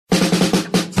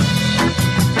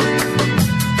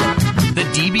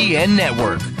DBN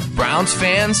Network. Browns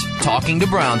fans talking to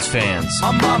Browns fans.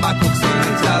 My mama cooks in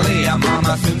Italy,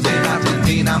 mama swims in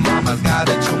Argentina, mama's got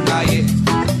a chungaye.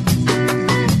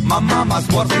 My mama's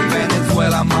works in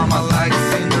Venezuela, mama likes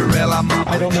Cinderella. Mama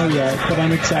I don't know yet, but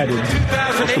I'm excited.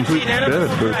 2018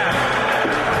 NFL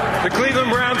Draft. The Cleveland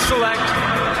Browns select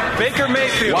Baker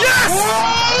Mayfield. Yes!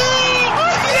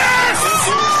 Yes!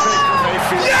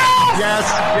 Yes!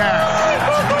 Yes!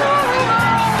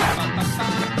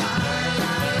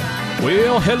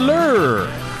 Well,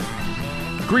 hello.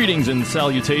 Greetings and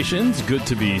salutations. Good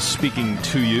to be speaking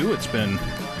to you. It's been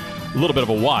a little bit of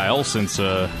a while since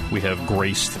we have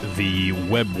graced the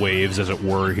web waves, as it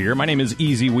were, here. My name is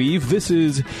Easy Weave. This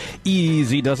is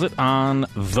EzDoesIt on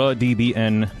the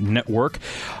DBN Network.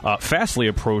 Fastly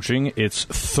approaching its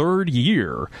third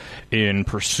year in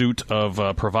pursuit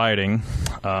of providing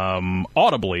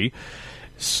audibly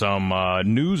some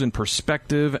news and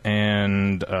perspective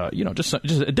and, just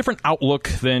a different outlook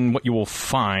than what you will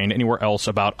find anywhere else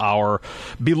about our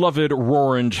beloved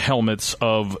Rorange helmets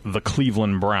of the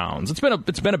Cleveland Browns. It's been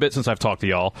a bit since I've talked to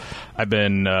y'all. I've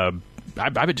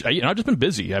just been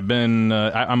busy.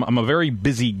 I'm a very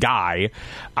busy guy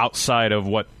outside of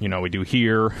what, we do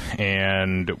here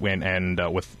and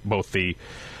with both the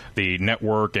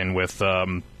network and with,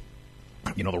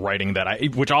 the writing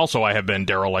which also I have been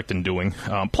derelict in doing.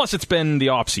 Plus, it's been the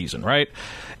off season, right?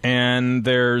 And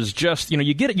there's just,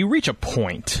 you reach a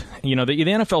point. The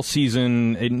NFL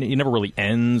season, it never really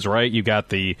ends, right? You got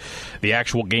the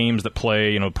actual games that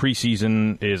play.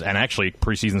 Preseason is, and actually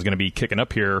preseason is going to be kicking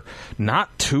up here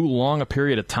not too long a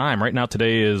period of time. Right now,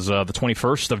 today is the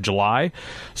 21st of July,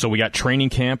 so we got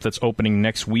training camp that's opening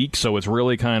next week. So it's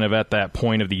really kind of at that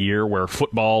point of the year where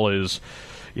football is.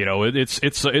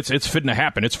 It's fitting to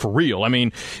happen. It's for real. I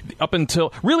mean, up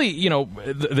until really,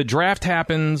 the draft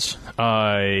happens,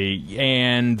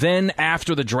 and then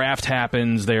after the draft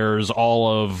happens, there's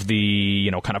all of the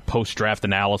kind of post-draft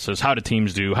analysis. How do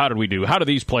teams do? How did we do? How do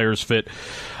these players fit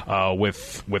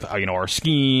with our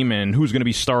scheme and who's going to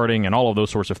be starting and all of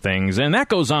those sorts of things? And that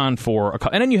goes on for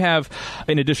and then you have,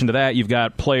 in addition to that, you've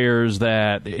got players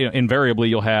that invariably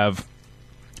you'll have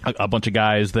a bunch of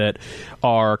guys that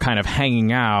are kind of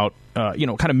hanging out, kind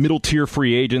of middle-tier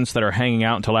free agents that are hanging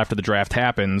out until after the draft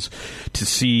happens to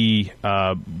see,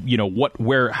 how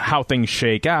things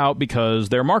shake out, because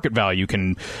their market value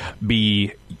can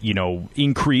be,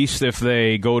 increased if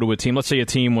they go to a team. Let's say a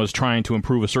team was trying to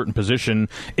improve a certain position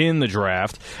in the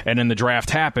draft, and then the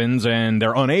draft happens, and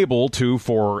they're unable to,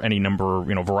 for any number,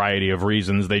 variety of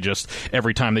reasons. They just,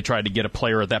 every time they tried to get a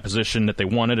player at that position that they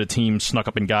wanted, a team snuck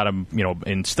up and got him,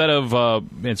 instead of,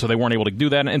 and so they weren't able to do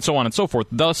that, and so on and so forth.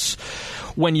 Thus,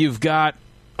 when you've got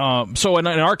so in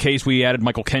our case, we added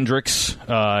Michael Kendricks,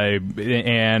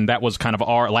 and that was kind of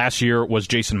last year was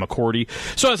Jason McCourty.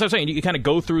 So as I was saying, you kind of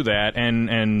go through that,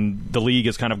 and the league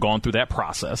has kind of gone through that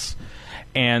process.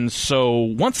 And so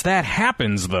once that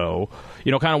happens, though,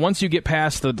 kind of once you get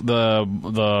past the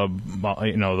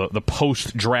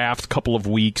post-draft couple of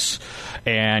weeks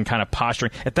and kind of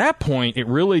posturing, at that point, it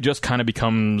really just kind of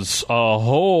becomes a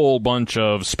whole bunch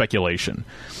of speculation.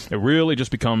 It really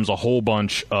just becomes a whole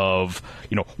bunch of,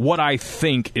 what I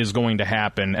think is going to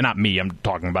happen. And not me, I'm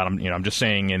talking about, I'm just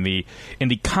saying in the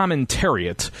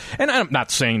commentariat. And I'm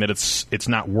not saying that it's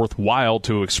not worthwhile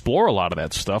to explore a lot of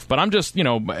that stuff, but I'm just,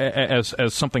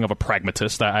 as something of a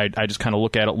pragmatist, I just kind of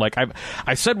look at it like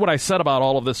I said what I said about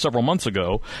all of this several months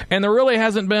ago, and there really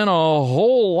hasn't been a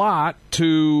whole lot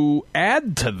to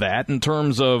add to that in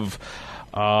terms of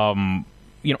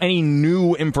any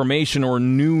new information or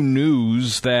new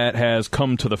news that has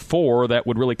come to the fore that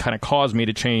would really kind of cause me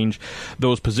to change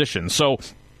those positions. So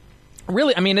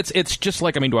really, it's just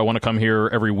like, do I want to come here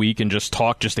every week and just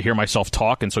talk just to hear myself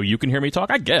talk and so you can hear me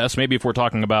talk? I guess maybe if we're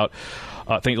talking about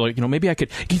things like, maybe I could,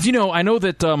 because, I know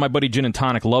that my buddy Gin and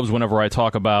Tonic loves whenever I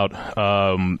talk about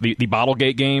the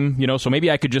Bottlegate game, so maybe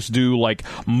I could just do like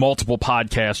multiple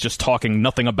podcasts just talking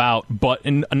nothing about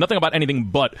anything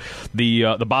but the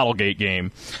Bottlegate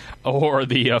game or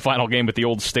the final game at the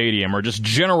old stadium, or just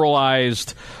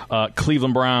generalized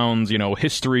Cleveland Browns,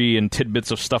 history and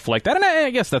tidbits of stuff like that. And I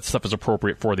guess that stuff is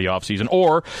appropriate for the offseason,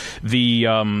 or the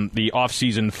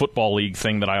offseason football league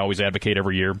thing that I always advocate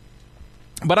every year.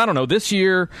 But I don't know. This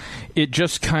year, it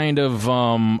just kind of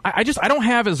I don't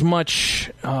have as much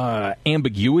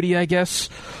ambiguity, I guess,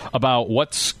 about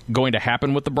what's going to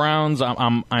happen with the Browns.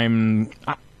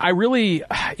 I really,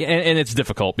 and it's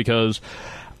difficult because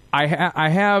I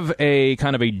have a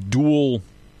kind of a dual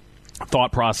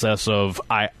thought process of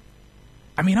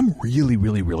I'm really,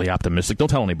 really, really optimistic. Don't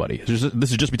tell anybody. This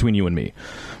is just between you and me.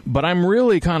 But I'm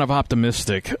really kind of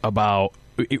optimistic about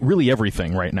really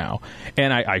everything right now.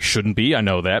 And I shouldn't be. I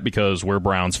know that because we're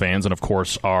Browns fans, and of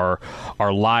course our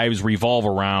lives revolve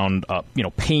around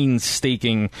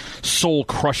painstaking,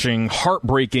 soul-crushing,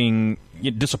 heartbreaking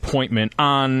disappointment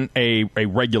on a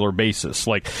regular basis.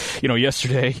 Like,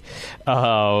 yesterday,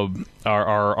 our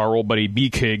old buddy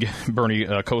B-Kig, Bernie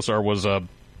Kosar, was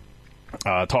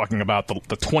talking about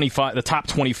the top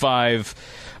 25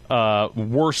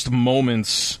 worst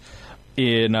moments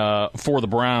for the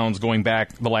Browns going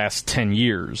back the last 10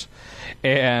 years.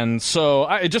 And so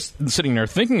I just sitting there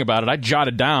thinking about it, I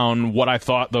jotted down what I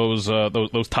thought those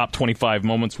top 25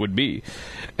 moments would be.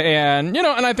 And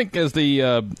and I think as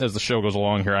the show goes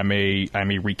along here, I may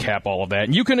recap all of that.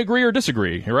 And you can agree or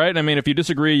disagree, right? I mean, if you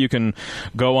disagree, you can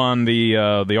go on the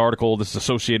article that's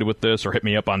associated with this, or hit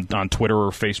me up on Twitter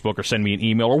or Facebook, or send me an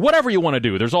email, or whatever you want to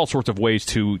do. There's all sorts of ways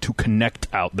to connect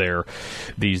out there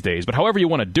these days. But however you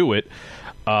want to do it,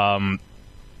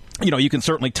 you can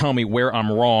certainly tell me where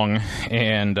I'm wrong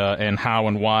and how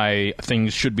and why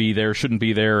things should be there, shouldn't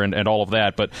be there, and all of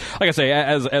that. But like I say,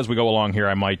 as we go along here,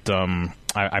 I might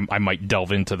I might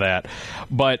delve into that.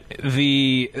 But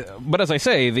as I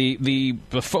say, the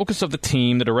focus of the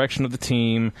team, the direction of the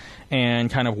team, and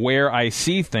kind of where I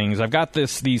see things, I've got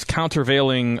these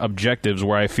countervailing objectives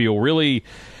where I feel really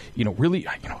I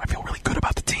feel really good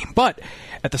about the team, but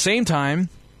at the same time,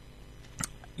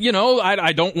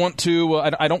 I don't want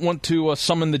to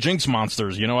summon the jinx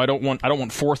monsters. I don't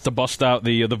want Forth to bust out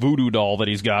the voodoo doll that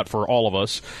he's got for all of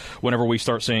us whenever we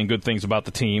start saying good things about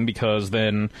the team, because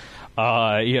then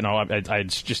I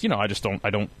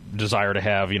don't desire to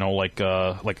have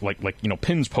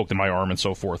pins poked in my arm and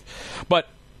so forth. But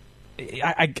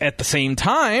I at the same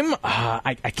time,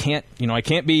 I can't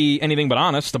be anything but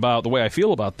honest about the way I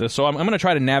feel about this. So I'm going to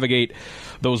try to navigate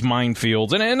those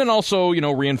minefields, and then also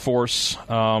reinforce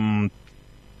some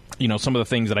of the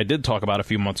things that I did talk about a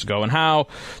few months ago, and how,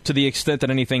 to the extent that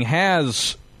anything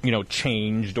has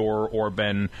changed or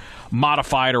been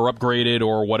modified or upgraded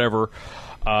or whatever,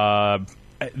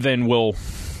 then we'll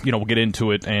get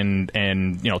into it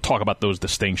and talk about those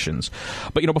distinctions.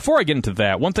 But before I get into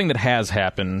that, one thing that has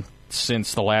happened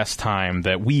since the last time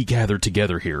that we gathered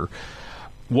together here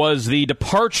was the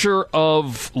departure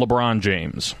of LeBron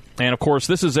James. And of course,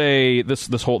 this is the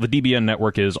DBN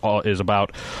Network is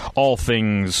about all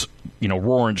things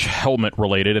Orange Helmet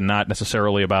related, and not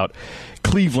necessarily about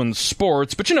Cleveland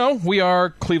sports. But we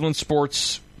are Cleveland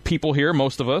sports people here,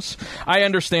 most of us. I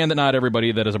understand that not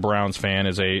everybody that is a Browns fan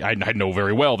I know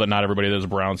very well that not everybody that is a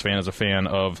Browns fan is a fan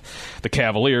of the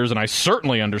Cavaliers, and I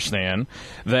certainly understand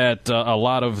that a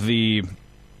lot of the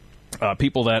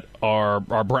people that are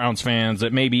Browns fans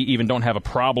that maybe even don't have a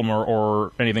problem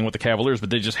or anything with the Cavaliers, but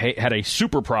they just had a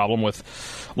super problem with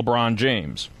LeBron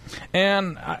James.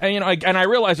 And I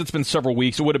realize it's been several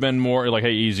weeks. It would have been more like,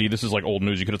 hey, easy, this is like old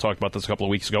news. You could have talked about this a couple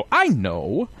of weeks ago. I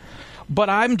know. But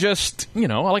I'm just,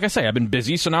 like I say, I've been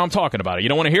busy, so now I'm talking about it. You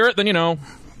don't want to hear it, then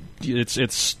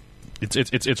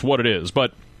it's what it is.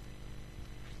 But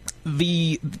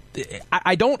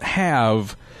I don't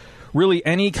have really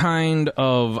any kind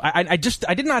of I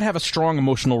did not have a strong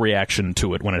emotional reaction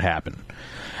to it when it happened,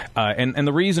 and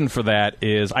the reason for that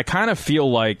is I kind of feel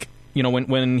like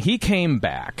when he came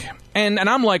back. And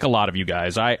I'm like a lot of you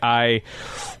guys.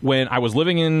 When I was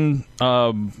living in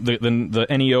the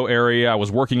NEO area, I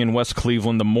was working in West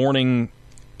Cleveland the morning,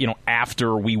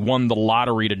 after we won the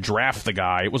lottery to draft the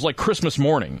guy. It was like Christmas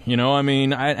morning,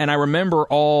 I remember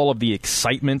all of the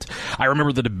excitement. I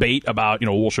remember the debate about,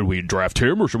 well, should we draft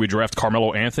him or should we draft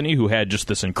Carmelo Anthony, who had just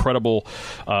this incredible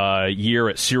year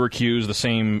at Syracuse at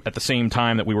the same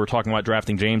time that we were talking about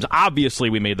drafting James. Obviously,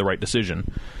 we made the right decision.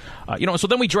 So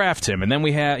then we draft him, and then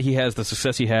he has the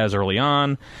success he has early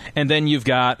on, and then you've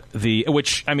got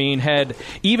had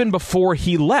even before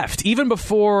he left, even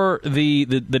before the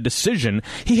decision,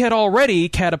 he had already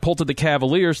catapulted the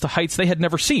Cavaliers to heights they had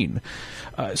never seen.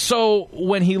 So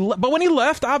when he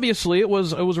left, obviously it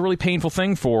was a really painful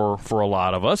thing for a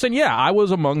lot of us, and yeah, I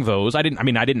was among those. I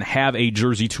didn't have a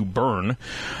jersey to burn,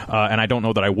 and I don't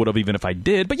know that I would have even if I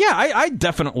did. But yeah, I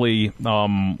definitely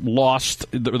lost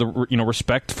the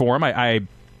respect for him. I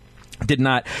did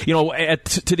not,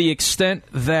 to the extent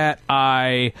that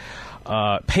I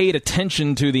paid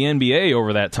attention to the NBA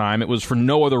over that time, it was for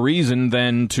no other reason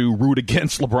than to root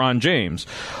against LeBron James,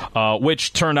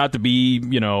 which turned out to be,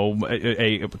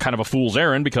 a kind of a fool's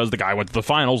errand, because the guy went to the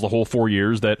finals the whole 4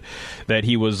 years that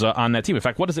he was on that team. In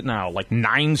fact, what is it now? Like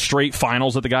 9 straight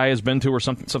finals that the guy has been to, or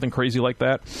something crazy like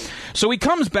that. So he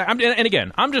comes back, and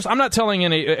again, I'm not telling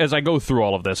as I go through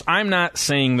all of this, I'm not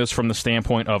saying this from the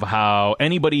standpoint of how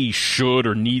anybody should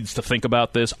or needs to think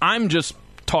about this. I'm just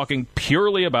talking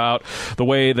purely about the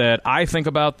way that I think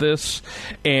about this,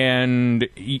 and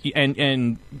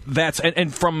that's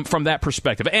and from that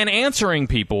perspective, and answering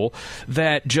people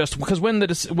that just because when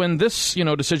this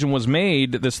decision was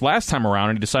made this last time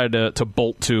around, and he decided to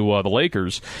bolt to the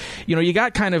Lakers, you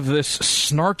got kind of this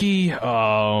snarky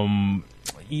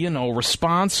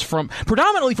response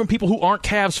predominantly from people who aren't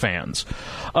Cavs fans,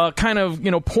 kind of,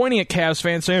 pointing at Cavs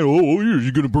fans saying, "Oh,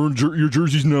 you're going to burn your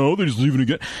jerseys now? They're just leaving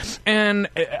again." And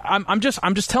I'm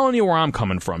just telling you where I'm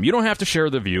coming from. You don't have to share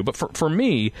the view, but for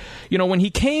me, when he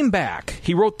came back,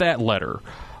 he wrote that letter.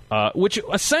 Which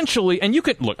essentially, and you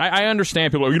could look, I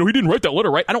understand people are, he didn't write that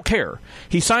letter, right? I don't care.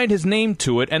 He signed his name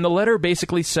to it, and the letter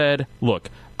basically said, look,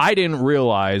 I didn't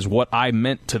realize what I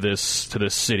meant to this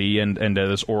city and to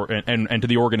this and to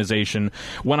the organization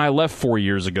when I left 4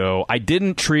 years ago. I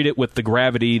didn't treat it with the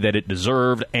gravity that it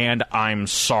deserved, and I'm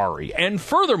sorry. And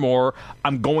furthermore,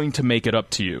 I'm going to make it up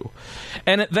to you.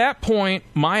 And at that point,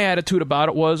 my attitude about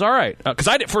it was, all right, because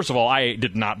first of all, I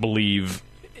did not believe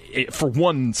for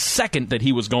 1 second that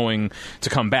he was going to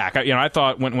come back. I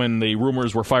thought when the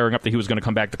rumors were firing up that he was going to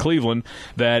come back to Cleveland,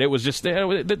 that it was just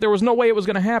there was no way it was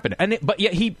going to happen. But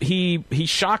yet he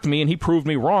shocked me and he proved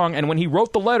me wrong. And when he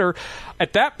wrote the letter,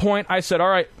 at that point I said, all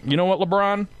right, you know what,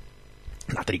 LeBron?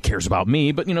 Not that he cares about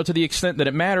me, but to the extent that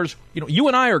it matters, you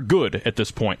and I are good at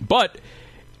this point, but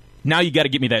now you got to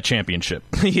get me that championship.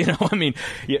 You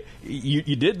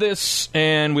did this,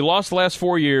 and we lost the last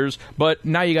 4 years, but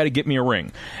now you got to get me a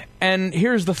ring. And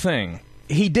here's the thing.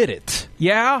 He did it.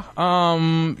 Yeah,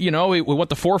 we went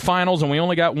to 4 finals, and we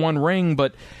only got 1 ring,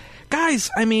 but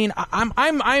guys, I'm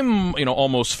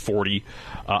almost 40.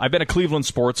 I've been a Cleveland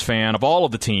sports fan of all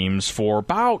of the teams for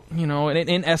about,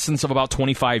 in essence of about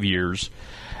 25 years.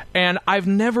 And I've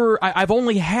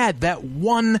only had that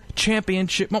 1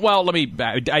 championship. Well,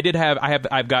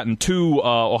 I've gotten 2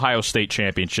 Ohio State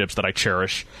championships that I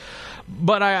cherish.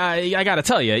 But I got to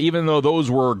tell you, even though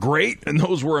those were great and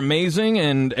those were amazing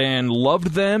and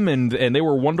loved them and they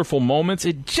were wonderful moments,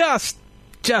 it just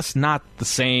not the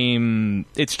same.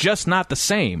 It's just not the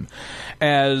same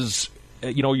as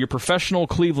your professional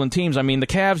Cleveland teams. I mean, the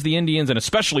Cavs, the Indians, and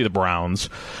especially the Browns,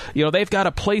 they've got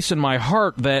a place in my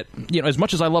heart that, as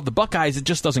much as I love the Buckeyes, it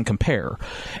just doesn't compare.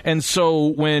 And so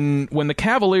when the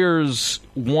Cavaliers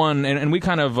won, and we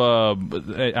kind of,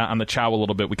 on the Chow a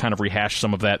little bit, we kind of rehashed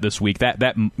some of that this week, that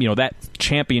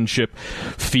championship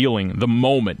feeling, the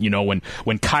moment,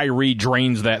 when Kyrie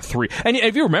drains that 3. And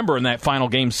if you remember in that final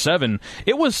Game 7,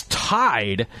 it was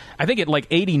tied, I think at like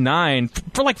 89,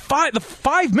 for like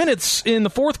 5 minutes in the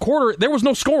fourth quarter, there was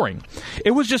no scoring.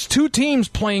 It was just 2 teams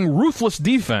playing ruthless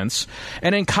defense,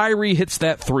 and then Kyrie hits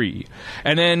that 3.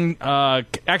 And then,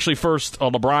 actually first,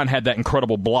 LeBron had that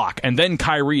incredible block, and then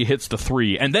Kyrie hits the 3.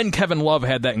 And then Kevin Love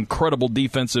had that incredible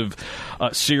defensive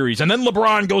series. And then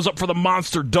LeBron goes up for the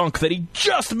monster dunk that he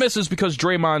just misses because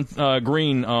Draymond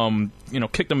Green,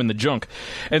 kicked him in the junk.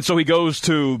 And so he goes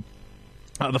to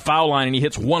the foul line and he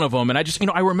hits one of them. And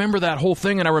I remember that whole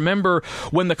thing. And I remember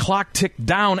when the clock ticked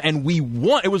down and we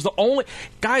won. It was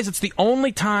it's the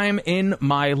only time in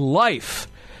my life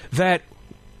that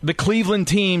the Cleveland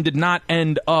team did not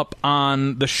end up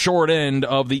on the short end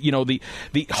of the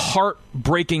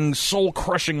heartbreaking,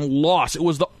 soul-crushing loss. It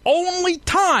was the only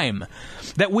time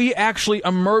that we actually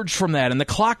emerged from that, and the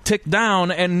clock ticked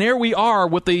down, and there we are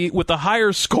with the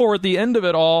higher score at the end of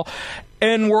it all.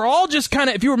 And we're all just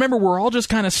kind of, if you remember, we're all just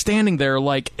kind of standing there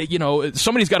like,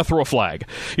 somebody's got to throw a flag.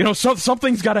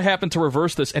 Something's got to happen to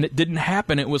reverse this. And it didn't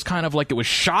happen. It was kind of like it was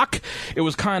shock. It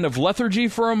was kind of lethargy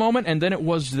for a moment. And then it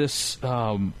was this,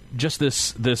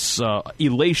 this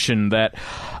elation that,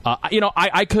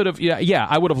 I could have,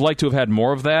 I would have liked to have had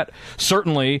more of that.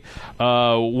 Certainly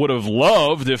would have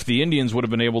loved if the Indians would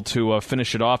have been able to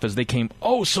finish it off as they came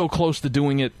so close to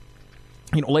doing it,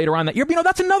 later on that year. But,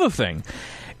 that's another thing.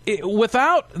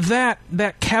 Without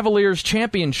that Cavaliers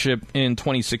championship in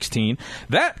 2016,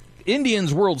 that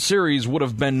Indians World Series would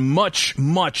have been much,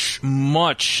 much,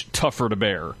 much tougher to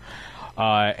bear.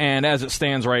 And as it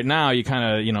stands right now, you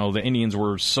kind of, the Indians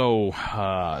were so,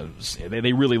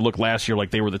 they really looked last year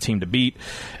like they were the team to beat.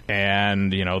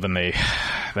 And,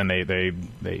 then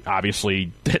they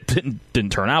obviously didn't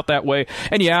turn out that way.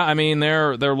 And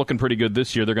they're looking pretty good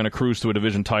this year. They're going to cruise to a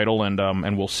division title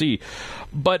and we'll see.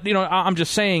 But, I'm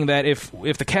just saying that if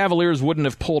the Cavaliers wouldn't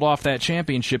have pulled off that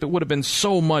championship, it would have been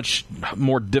so much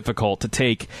more difficult to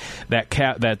take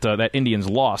that Indians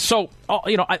loss. So,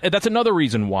 that's another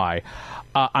reason why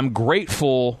I'm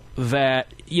grateful that,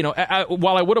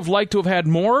 while I would have liked to have had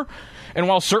more, and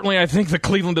while certainly I think that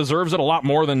Cleveland deserves it a lot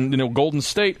more than, Golden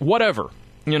State, whatever.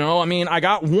 I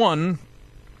got 1,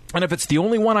 And if it's the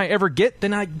only one I ever get,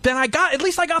 then I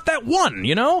got that one,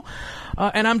 you know?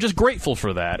 And I'm just grateful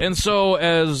for that. And so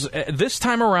as this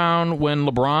time around when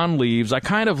LeBron leaves, I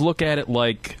kind of look at it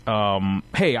like,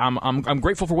 hey, I'm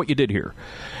grateful for what you did here.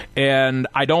 And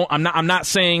I'm not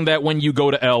saying that when you go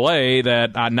to LA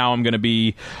that now I'm going to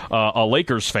be a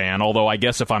Lakers fan, although I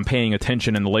guess if I'm paying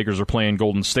attention and the Lakers are playing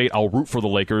Golden State, I'll root for the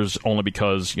Lakers only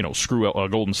because, you know, screw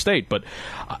Golden State. But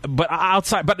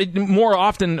more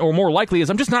often or more likely is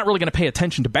I'm just not really going to pay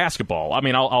attention to basketball. I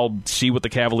mean, I'll see what the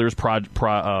Cavaliers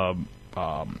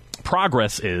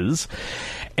progress is,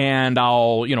 and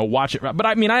I'll, you know, watch it. But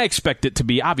I mean, I expect it to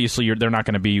be, obviously they're not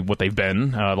going to be what they've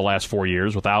been the last 4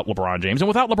 years without LeBron James, and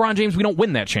without LeBron James we don't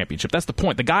win that championship. That's the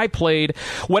point. The guy played,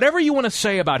 whatever you want to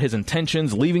say about his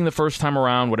intentions leaving the first time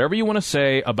around, whatever you want to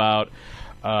say about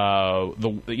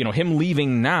him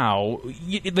leaving now,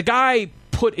 the guy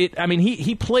put it, I mean,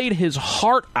 he played his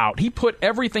heart out. He put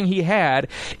everything he had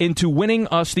into winning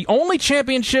us the only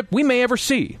championship we may ever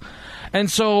see. And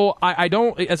so I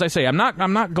don't, as I say, I'm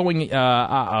not going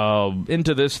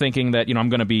into this thinking that, you know, I'm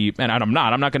going to be, and I'm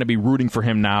not going to be rooting for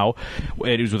him now.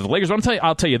 It is with the Lakers. But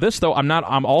I'll tell you this though,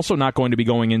 I'm also not going to be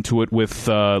going into it with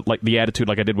like the attitude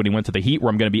like I did when he went to the Heat, where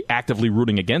I'm going to be actively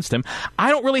rooting against him. I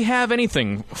don't really have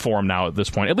anything for him now at this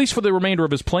point, at least for the remainder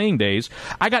of his playing days.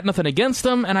 I got nothing against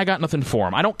him, and I got nothing for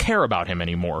him. I don't care about him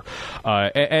anymore.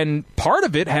 And part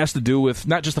of it has to do with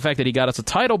not just the fact that he got us a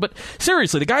title, but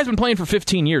seriously, the guy's been playing for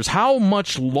 15 years. How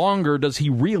much longer does he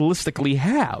realistically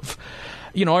have?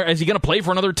 You know, is he going to play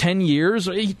for another 10 years?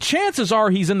 Chances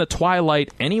are he's in the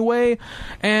twilight anyway,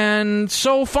 and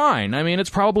so fine. I mean,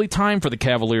 it's probably time for the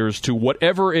Cavaliers to,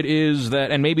 whatever it is that,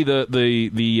 and maybe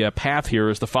the path here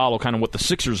is to follow kind of what the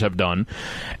Sixers have done,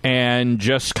 and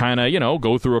just kind of, you know,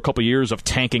 go through a couple years of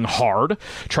tanking hard,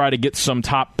 try to get some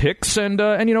top picks, and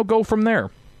you know, go from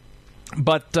there.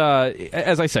 But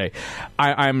as I say,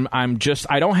 I'm just,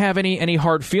 I don't have any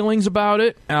hard feelings about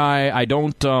it. I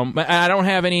don't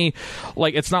have any,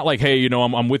 like, it's not like, hey, you know,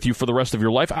 I'm with you for the rest of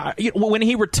your life. When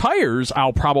he retires,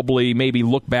 I'll probably maybe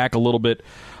look back a little bit,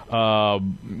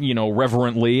 you know,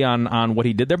 reverently on what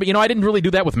he did there. But, you know, I didn't really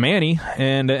do that with Manny,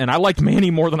 and I liked Manny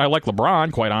more than I like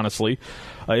LeBron, quite honestly.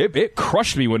 It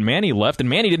crushed me when Manny left, and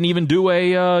Manny didn't even do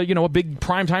a big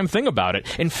primetime thing about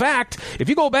it. In fact, if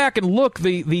you go back and look,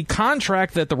 the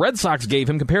contract that the Red Sox gave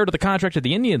him compared to the contract that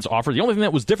the Indians offered, the only thing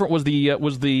that was different was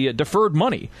the deferred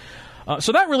money.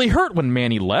 So that really hurt when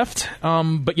Manny left.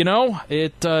 But you know,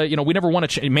 we never won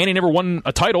Manny never won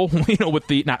a title. You know, with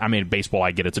baseball,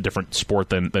 I get it's a different sport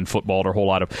than football. There are a whole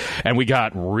lot of, and we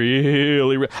got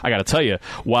really. I got to tell you,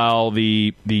 while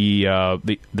the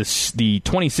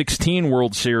 2016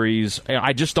 World Series,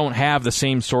 I just don't have the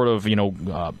same sort of, you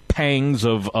know, pangs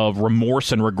of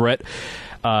remorse and regret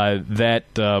that.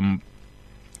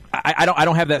 I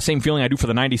don't have that same feeling I do for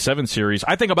the 97 series.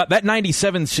 I think about that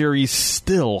 97 series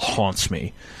still haunts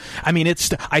me. I mean,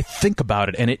 I think about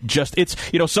it, and it's,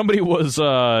 you know, somebody was,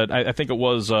 I think it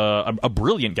was a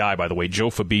brilliant guy, by the way, Joe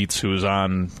Fabitz, who's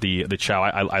on the Chow.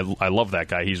 I love that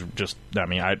guy. He's just, I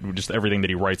mean, just everything that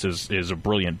he writes is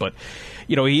brilliant. But,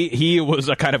 you know, he was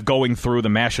kind of going through the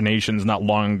machinations not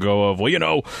long ago of, well, you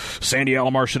know, Sandy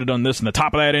Alomar should have done this in the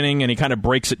top of that inning, and he kind of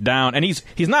breaks it down. And he's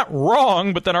not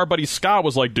wrong, but then our buddy Scott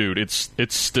was like, dude, it's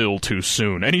still too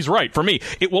soon. And he's right. For me,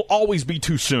 it will always be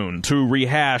too soon to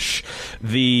rehash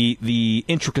the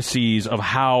intricacies of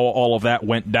how all of that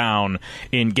went down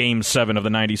in Game 7 of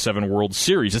the 97 World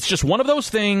Series. It's just one of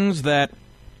those things that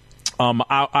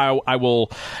I will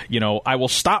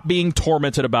stop being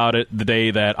tormented about it the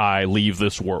day that I leave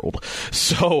this world.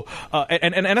 So,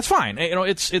 and it's fine. You know,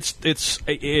 it's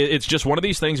just one of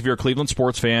these things. If you're a Cleveland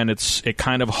sports fan, it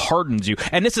kind of hardens you.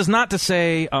 And this is not to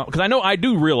say, because I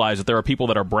do realize that there are people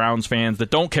that are Browns fans that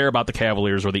don't care about the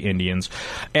Cavaliers or the Indians.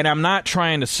 And I'm not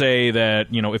trying to say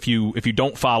that, you know, if you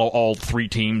don't follow all three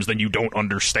teams, then you don't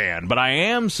understand. But I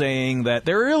am saying that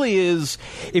there really is,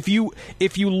 if you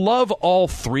love all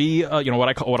three, you know,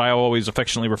 what I always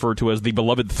affectionately refer to as the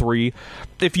beloved three.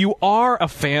 If you are a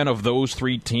fan of those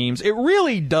three teams, it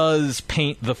really does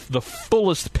paint the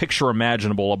fullest picture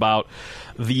imaginable about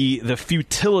the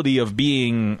futility of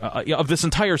being of this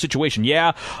entire situation.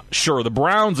 Yeah, sure, the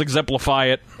Browns exemplify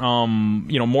it,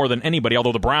 you know, more than anybody.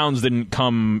 Although the Browns didn't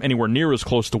come anywhere near as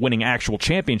close to winning actual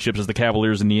championships as the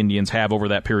Cavaliers and the Indians have over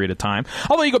that period of time.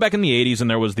 Although you go back in the 80s and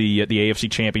there was the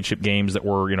AFC Championship games that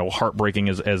were, you know, heartbreaking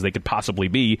as they could possibly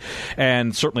be,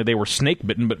 and certainly they were snake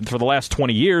bitten. But for the last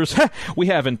 20 years, we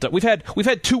haven't. We've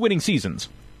had 2 winning seasons.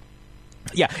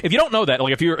 Yeah, if you don't know that,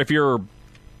 like if you're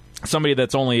somebody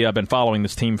that's only been following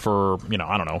this team for,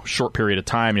 I don't know, short period of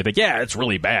time, you think, yeah, it's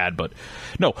really bad. But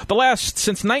no,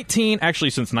 since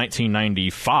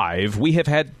 1995, we have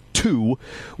had 2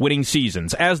 winning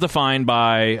seasons, as defined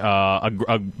by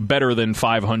a better than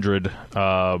 500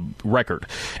 record.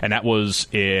 And that was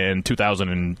in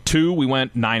 2002, we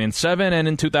went 9-7, and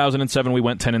in 2007, we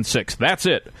went 10-6. That's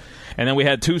it. And then we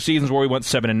had 2 seasons where we went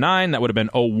 7-9. That would have been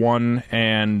 2001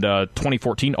 and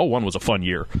 2014. 2001 was a fun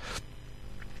year.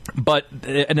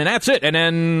 And then that's it. And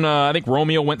then I think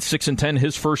Romeo went 6-10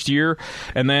 his first year.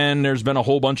 And then there's been a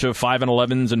whole bunch of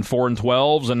 5-11s and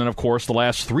 4-12s. And then, of course, the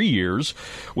last 3 years,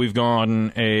 we've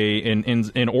gone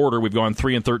in order. We've gone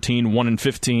 3-13,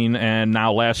 1-15, and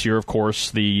now last year, of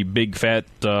course, the big fat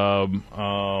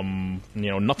nothing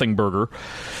burger.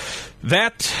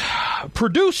 That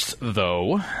produced,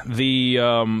 though,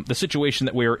 the situation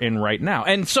that we're in right now,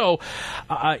 and so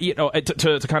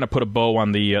to kind of put a bow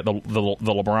on the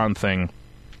LeBron thing,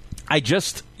 I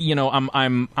just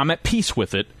I'm at peace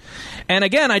with it, and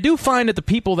again, I do find that the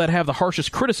people that have the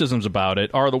harshest criticisms about it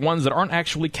are the ones that aren't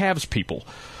actually Cavs people.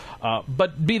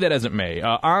 But be that as it may,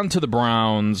 on to the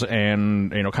Browns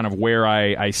and, kind of where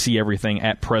I see everything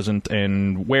at present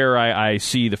and where I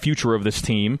see the future of this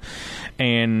team.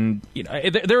 And,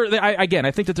 again,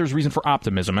 I think that there's reason for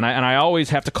optimism. And I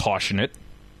always have to caution it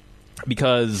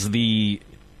because you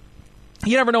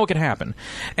never know what could happen.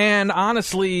 And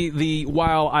honestly,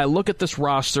 while I look at this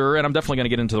roster, and I'm definitely going to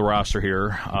get into the roster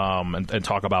here and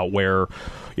talk about where,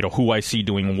 who I see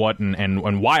doing what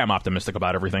and why I'm optimistic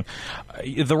about everything.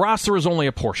 The roster is only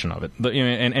a portion of it.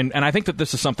 And I think that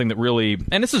this is something that really,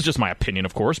 and this is just my opinion,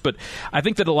 of course, but I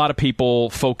think that a lot of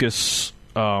people focus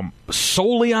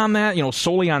solely on that,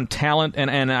 solely on talent,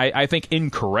 and I think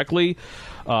incorrectly.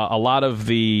 A lot of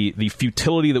the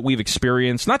futility that we've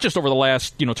experienced, not just over the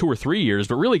last 2 or 3 years,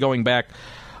 but really going back,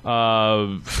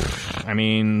 since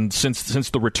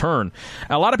the return.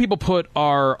 A lot of people put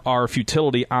our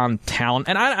futility on talent,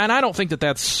 and I don't think that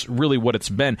that's really what it's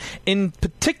been. In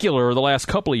particular, the last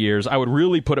couple of years, I would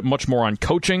really put it much more on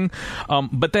coaching.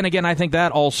 But then again, I think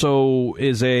that also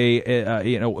is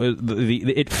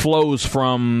it flows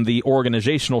from the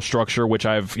organizational structure, which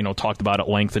I've talked about at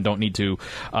length and don't need to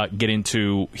get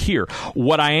into here.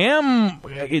 What I am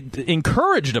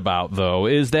encouraged about, though,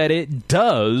 is that it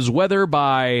does, whether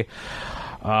by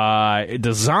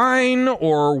design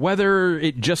or whether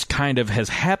it just kind of has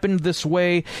happened this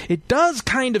way, it does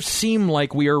kind of seem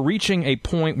like we are reaching a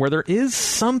point where there is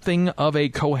something of a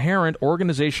coherent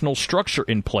organizational structure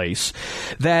in place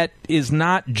that is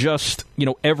not just,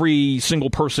 every single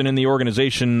person in the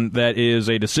organization that is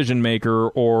a decision maker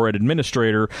or an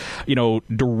administrator,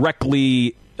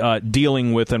 directly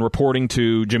dealing with and reporting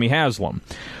to Jimmy Haslam,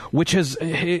 which has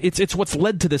it's what's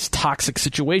led to this toxic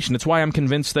situation. It's why I'm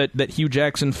convinced that Hugh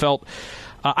Jackson felt.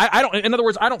 In other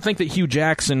words, I don't think that Hugh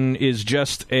Jackson is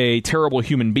just a terrible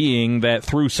human being that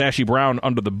threw Sashi Brown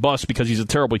under the bus because he's a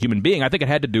terrible human being. I think it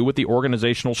had to do with the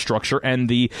organizational structure and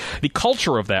the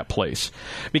culture of that place.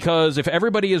 Because if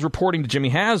everybody is reporting to Jimmy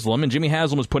Haslam and Jimmy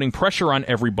Haslam is putting pressure on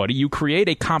everybody, you create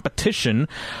a competition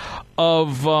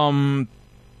of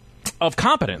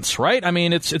competence, right? I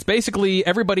mean, it's basically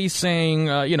everybody's saying,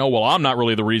 well, I'm not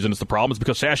really the reason it's the problem. It's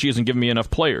because Sashi isn't giving me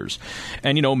enough players.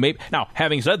 And, maybe now,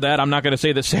 having said that, I'm not going to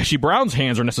say that Sashi Brown's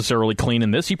hands are necessarily clean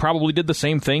in this. He probably did the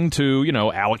same thing to,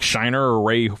 Alex Shiner or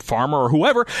Ray Farmer or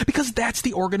whoever, because that's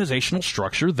the organizational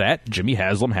structure that Jimmy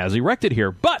Haslam has erected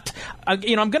here. But,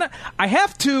 I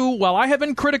have to, while I have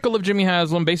been critical of Jimmy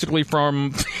Haslam basically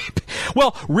from,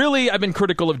 well, really, I've been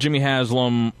critical of Jimmy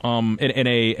Haslam in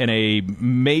a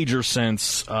major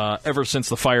sense ever since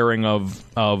the firing of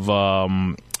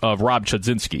Rob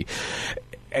Chudzinski,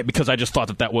 because I just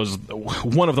thought that was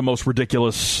one of the most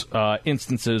ridiculous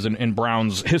instances in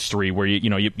Brown's history, where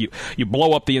you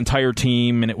blow up the entire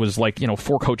team, and it was like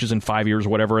 4 coaches in 5 years or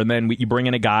whatever, and then you bring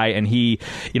in a guy and he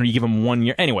you give him 1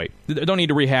 year. Anyway, don't need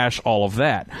to rehash all of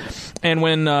that. And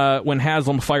when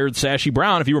Haslam fired Sashi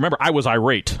Brown, if you remember, I was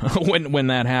irate when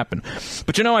that happened.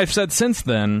 But I've said since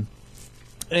then.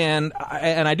 And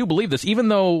I do believe this, even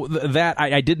though that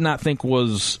I did not think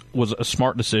was a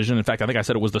smart decision. In fact, I think I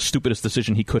said it was the stupidest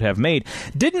decision he could have made.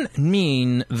 Didn't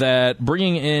mean that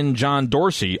bringing in John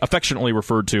Dorsey, affectionately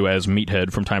referred to as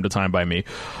Meathead from time to time by me,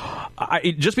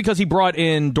 just because he brought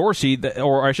in Dorsey,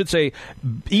 or I should say,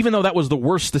 even though that was the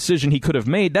worst decision he could have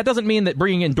made, that doesn't mean that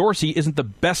bringing in Dorsey isn't the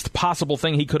best possible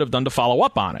thing he could have done to follow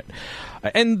up on it.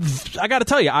 And I got to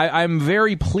tell you, I'm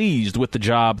very pleased with the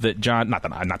job that John. Not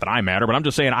that I matter, but I'm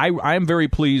just saying I'm very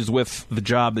pleased with the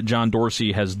job that John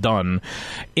Dorsey has done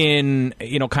in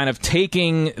kind of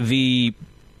taking the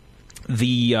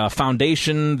the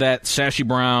foundation that Sashi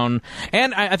Brown,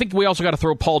 and I think we also got to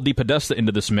throw Paul DePodesta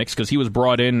into this mix because he was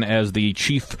brought in as the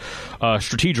chief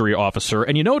strategery officer.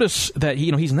 And you notice that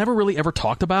he's never really ever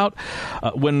talked about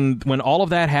when all of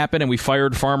that happened and we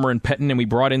fired Farmer and Pettin and we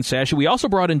brought in Sashi. We also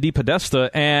brought in DePodesta,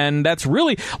 and that's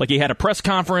really like he had a press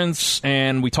conference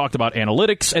and we talked about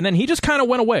analytics, and then he just kind of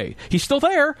went away. He's still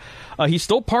there. He's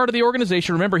still part of the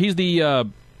organization. Remember, he's the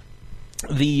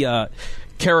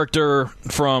character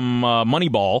from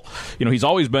Moneyball. He's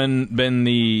always been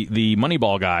the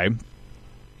Moneyball guy,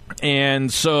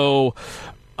 and so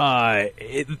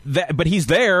but he's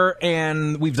there,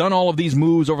 and we've done all of these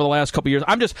moves over the last couple of years.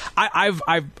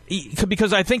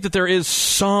 Because I think that there is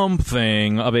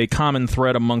something of a common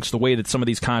thread amongst the way that some of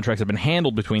these contracts have been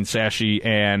handled between Sashi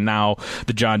and now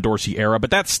the John Dorsey era,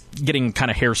 but that's getting kind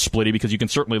of hair-splitty because you can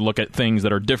certainly look at things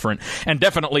that are different, and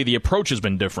definitely the approach has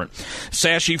been different.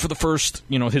 Sashi, for the first,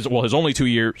 his only 2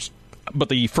 years, but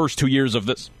the first 2 years of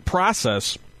this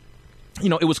process,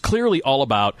 it was clearly all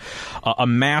about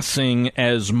amassing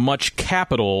as much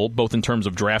capital, both in terms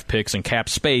of draft picks and cap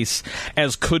space,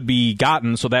 as could be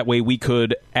gotten, so that way we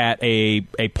could, at a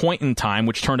point in time,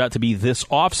 which turned out to be this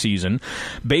offseason,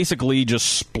 basically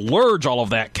just splurge all of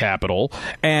that capital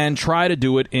and try to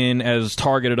do it in as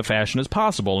targeted a fashion as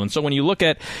possible. And so when you look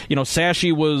at,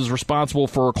 Sashi was responsible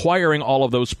for acquiring all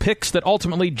of those picks that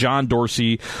ultimately John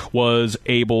Dorsey was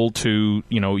able to,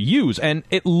 use. And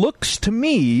it looks to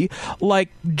me like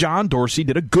John Dorsey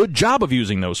did a good job of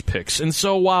using those picks. And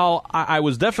so while I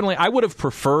would have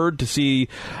preferred to see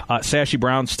Sashi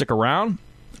Brown stick around,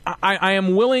 I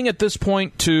am willing at this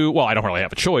point to, well, I don't really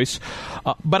have a choice,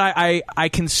 but I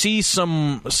can see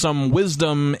some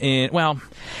wisdom in, well,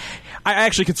 I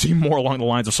actually could see more along the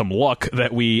lines of some luck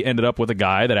that we ended up with a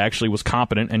guy that actually was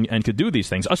competent and could do these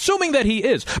things, assuming that he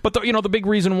is. But the big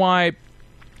reason why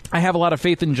I have a lot of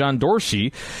faith in John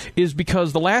Dorsey is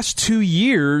because the last 2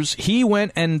 years he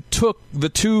went and took the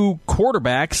two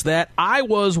quarterbacks that I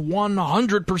was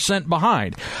 100%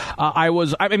 behind. I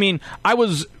was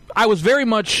very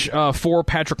much for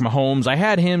Patrick Mahomes. I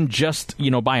had him just,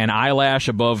 by an eyelash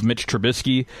above Mitch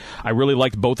Trubisky. I really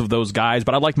liked both of those guys,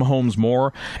 but I liked Mahomes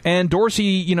more. And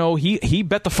Dorsey, he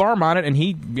bet the farm on it, and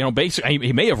he, basically,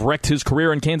 he may have wrecked his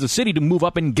career in Kansas City to move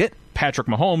up and get Patrick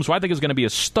Mahomes, who I think is going to be a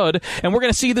stud, and we're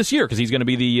going to see this year because he's going to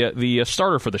be the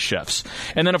starter for the Chiefs.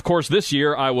 And then, of course, this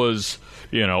year I was,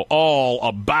 all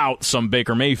about some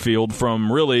Baker Mayfield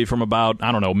from about,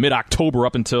 I don't know, mid-October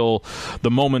up until the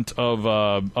moment of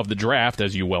the draft,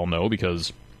 as you well know,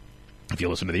 because if you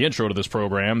listen to the intro to this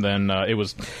program, then it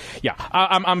was,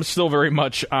 I'm still very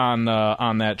much on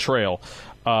that trail.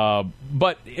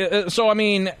 But so I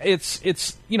mean,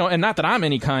 it's and not that I'm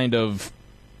any kind of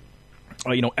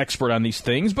expert on these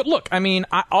things, but look, I mean,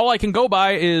 all I can go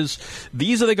by is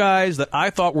these are the guys that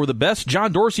I thought were the best.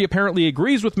 John Dorsey apparently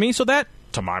agrees with me, so that,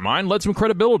 to my mind, led some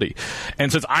credibility.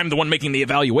 And since I'm the one making the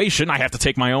evaluation, I have to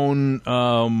take my own,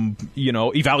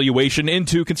 evaluation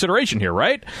into consideration here,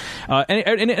 right?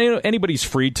 And anybody's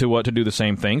free to do the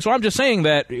same thing. So I'm just saying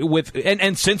that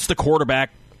and since the quarterback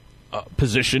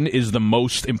position is the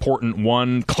most important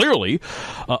one, clearly,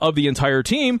 of the entire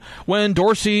team, when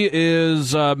Dorsey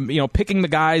is, picking the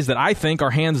guys that I think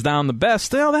are hands down the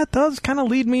best, that does kind of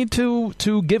lead me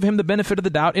to give him the benefit of the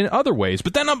doubt in other ways.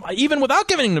 But then, even without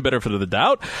giving him the benefit of the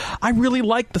doubt, I really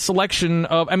like the selection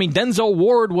of, Denzel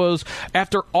Ward was,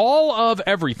 after all of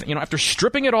everything, after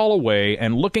stripping it all away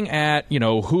and looking at,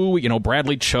 who,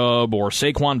 Bradley Chubb or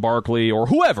Saquon Barkley or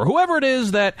whoever it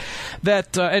is that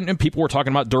and people were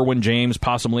talking about Derwin James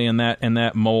possibly in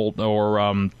that mold,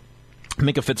 or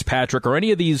Minka Fitzpatrick, or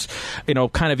any of these,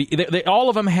 kind of, they all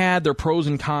of them had their pros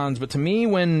and cons. But to me,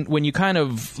 when you kind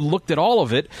of looked at all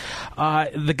of it,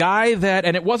 the guy that,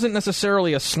 and it wasn't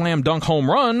necessarily a slam dunk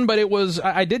home run, but it was,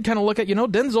 I did kind of look at,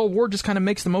 Denzel Ward just kind of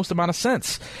makes the most amount of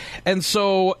sense. And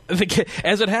so,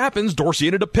 as it happens, Dorsey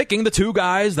ended up picking the two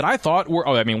guys that I thought were,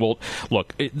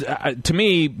 look, to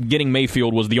me, getting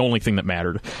Mayfield was the only thing that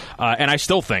mattered. And I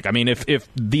still think, if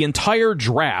the entire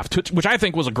draft, which I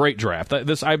think was a great draft,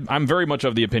 I'm very much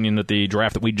of the opinion that the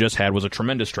draft that we just had was a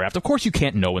tremendous draft. Of course, you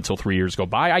can't know until 3 years go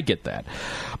by. I get that.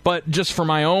 But just for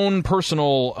my own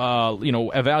personal,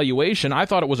 evaluation, I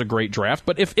thought it was a great draft.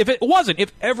 But if it wasn't,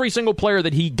 if every single player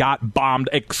that he got bombed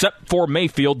except for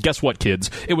Mayfield, guess what, kids?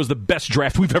 It was the best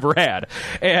draft we've ever had.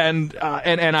 And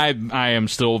I am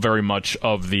still very much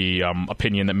of the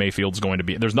opinion that Mayfield's going to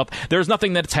be. There's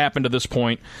nothing that's happened to this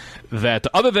point that,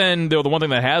 other than the one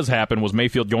thing that has happened was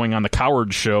Mayfield going on the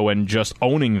Coward Show and just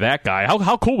owning that guy. guy.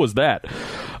 How cool was that?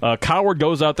 Coward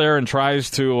goes out there and tries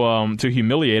to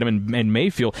humiliate him, and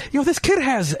Mayfield. This kid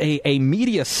has a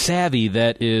media savvy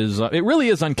that is it really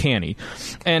is uncanny,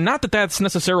 and not that that's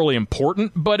necessarily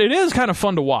important, but it is kind of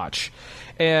fun to watch.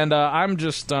 And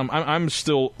I'm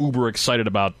still uber excited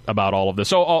about all of this.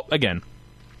 So again,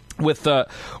 with the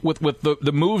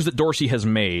moves that Dorsey has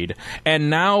made,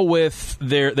 and now with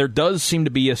there does seem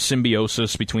to be a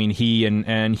symbiosis between he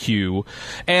and Hugh,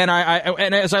 and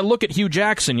as I look at Hugh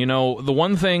Jackson, the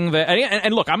one thing that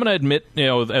and look, I'm going to admit,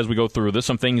 as we go through this,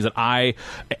 some things that I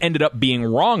ended up being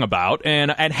wrong about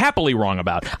and happily wrong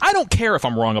about. I don't care if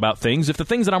I'm wrong about things if the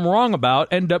things that I'm wrong about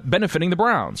end up benefiting the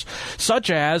Browns,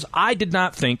 such as I did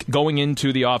not think going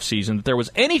into the offseason that there was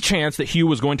any chance that Hugh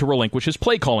was going to relinquish his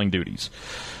play calling duties.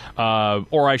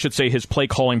 Or I should say his play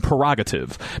calling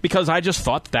prerogative, because I just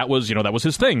thought that was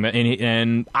his thing,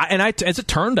 and as it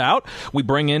turned out, we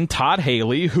bring in Todd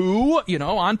Haley, who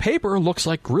on paper looks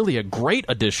like really a great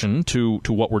addition to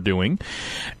what we're doing,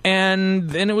 and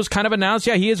then it was kind of announced,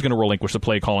 he is going to relinquish the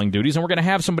play calling duties, and we're going to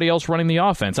have somebody else running the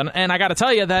offense, and I got to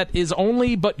tell you, that is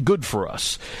only but good for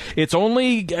us. It's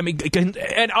only going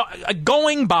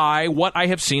by what I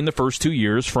have seen the first 2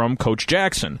 years from Coach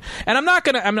Jackson, and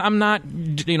I'm not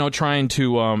trying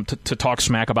to talk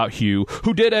smack about Hugh,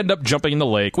 who did end up jumping in the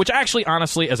lake, which actually,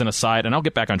 honestly, as an aside, and I'll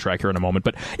get back on track here in a moment,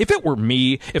 but if it were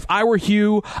me, if I were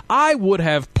Hugh, I would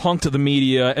have punked the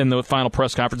media in the final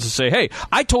press conference and say, hey,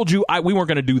 I told you we weren't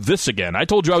going to do this again. I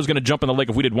told you I was going to jump in the lake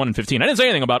if we did 1-15. I didn't say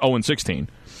anything about 0-16.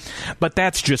 But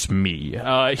that's just me.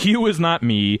 Hugh is not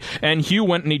me, and Hugh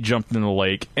went and he jumped in the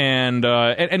lake, and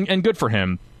good for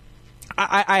him.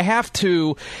 I have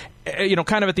to...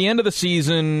 kind of at the end of the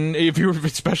season,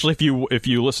 especially if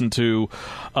you listen to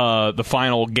the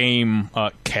final game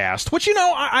cast, which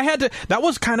I had to. That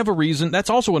was kind of a reason.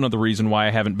 That's also another reason why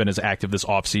I haven't been as active this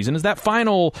offseason, is that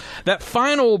final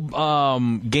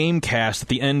game cast at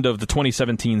the end of the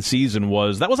 2017 season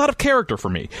was out of character for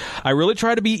me. I really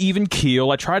try to be even keel.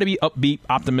 I try to be upbeat,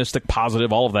 optimistic,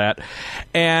 positive, all of that,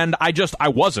 and I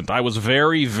wasn't. I was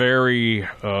very, very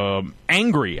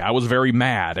angry. I was very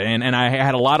mad, and I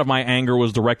had a lot of my anger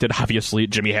was directed, obviously, at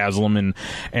Jimmy Haslam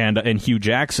and Hugh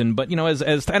Jackson. But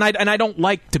I don't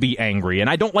like to be angry, and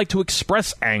I don't like to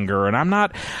express anger, and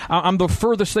I'm the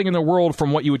furthest thing in the world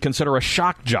from what you would consider a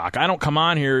shock jock. I don't come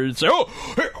on here and say, "Oh,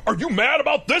 hey, are you mad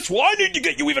about this? Well, I need to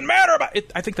get you even madder about it."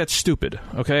 I think that's stupid.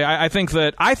 Okay, I think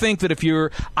that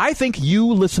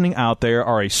you listening out there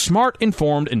are a smart,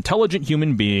 informed, intelligent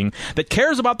human being that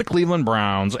cares about the Cleveland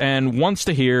Browns and wants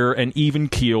to hear an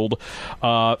even-keeled,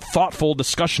 thoughtful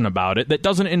discussion about it that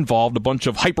doesn't involve a bunch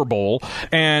of hyperbole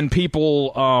and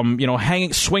people,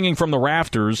 swinging from the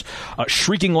rafters,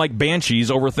 shrieking like banshees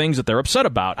over things that they're upset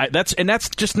about. That's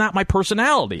just not my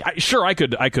personality. I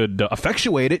could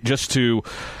effectuate it just to,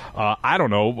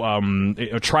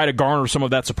 try to garner some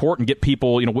of that support and get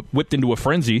people, whipped into a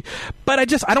frenzy. But I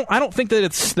don't think that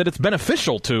it's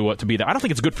beneficial to be that. I don't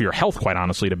think it's good for your health, quite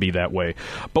honestly, to be that way.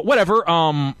 But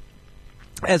whatever.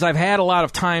 As I've had a lot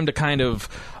of time to kind of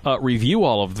review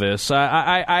all of this,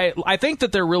 I think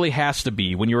that there really has to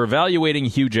be, when you're evaluating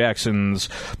Hugh Jackson's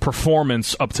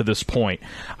performance up to this point,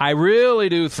 I really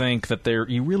do think that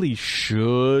you really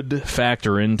should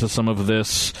factor into some of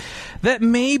this. That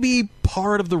may be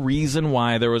part of the reason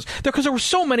why because there were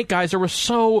so many guys, there were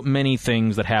so many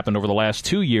things that happened over the last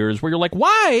 2 years where you're like,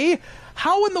 why?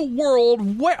 How in the world,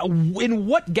 in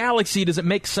what galaxy does it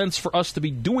make sense for us to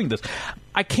be doing this?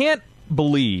 I can't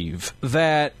believe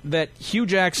that Hugh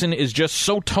Jackson is just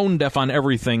so tone deaf on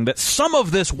everything that some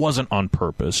of this wasn't on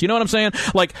purpose. You know what I'm saying?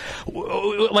 Like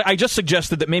I just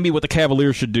suggested that maybe what the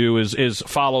Cavaliers should do is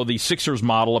follow the Sixers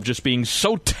model of just being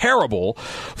so terrible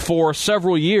for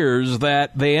several years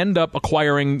that they end up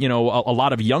acquiring, a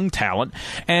lot of young talent,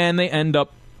 and they end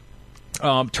up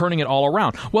turning it all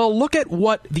around. Well, look at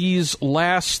what these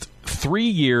last 3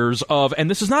 years of, and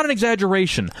this is not an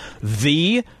exaggeration,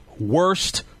 the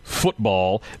worst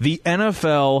football the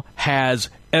NFL has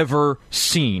ever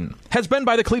seen has been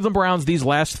by the Cleveland Browns these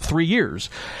last 3 years.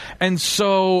 And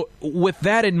so with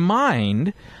that in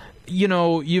mind,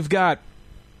 you've got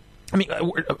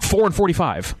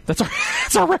 4-45.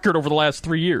 That's our record over the last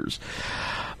 3 years.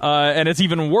 And it's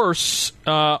even worse,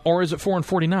 or is it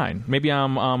 4-49? Maybe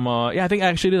I think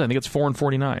actually it is. I think it's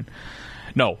 4-49.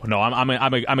 No,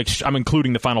 I'm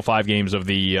including the final 5 games of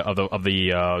the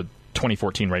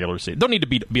 2014 regular season. Don't need to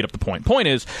beat up the point. Point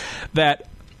is that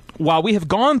while we have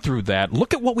gone through that,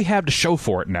 look at what we have to show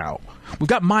for it now. we've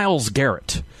got Myles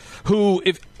Garrett, who,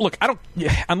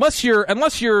 unless you're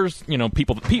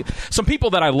some people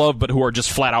that I love but who are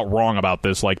just flat out wrong about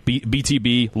this, like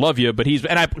BTB, love you, but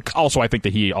I think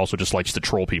that he also just likes to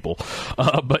troll people,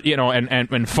 but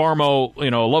and Farmo,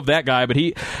 love that guy, but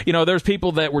he, there's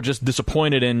people that were just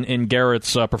disappointed in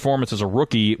Garrett's performance as a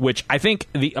rookie, which I think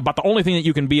about the only thing that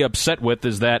you can be upset with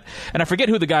is that, and I forget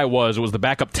who the guy was, it was the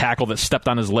backup tackle that stepped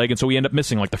on his leg, and so he ended up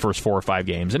missing like the first 4 or 5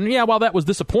 games, and while that was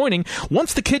disappointing,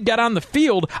 once the kid got on the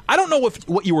field, I don't know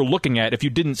what you were looking at if you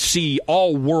didn't see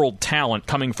all-world talent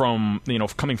coming from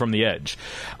the edge.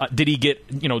 Did he get,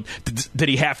 did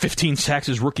he have 15 sacks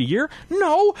his rookie year?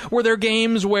 No. Were there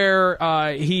games where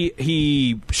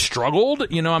he struggled?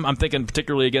 I'm thinking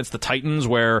particularly against the Titans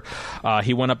where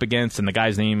he went up against, and the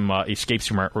guy's name escapes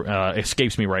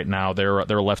me right now.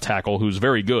 Their left tackle, who's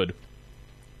very good.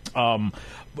 And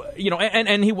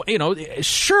he,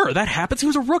 sure, that happens. He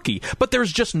was a rookie, but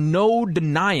there's just no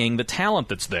denying the talent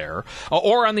that's there.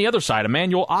 Or on the other side,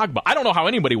 Emmanuel Ogbah. I don't know how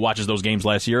anybody watches those games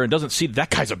last year and doesn't see that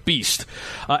guy's a beast.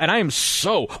 And I am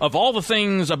of all the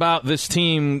things about this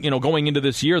team, going into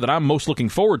this year that I'm most looking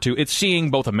forward to, it's seeing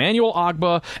both Emmanuel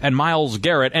Ogbah and Myles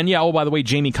Garrett, and by the way,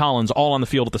 Jamie Collins all on the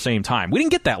field at the same time. We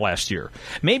didn't get that last year.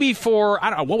 Maybe for, I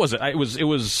don't know, what was it? It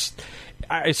was.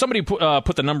 Somebody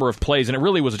put the number of plays, and it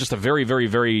really was just a very, very,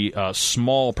 very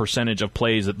small percentage of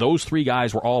plays that those 3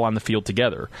 guys were all on the field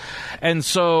together. And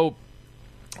so,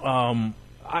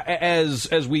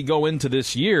 as we go into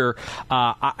this year,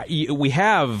 we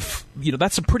have,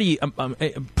 that's a pretty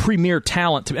premier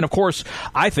talent. And of course,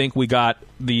 I think we got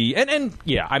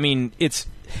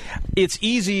it's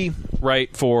easy,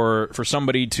 right, for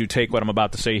somebody to take what I'm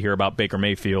about to say here about Baker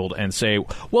Mayfield and say,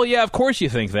 well, yeah, of course you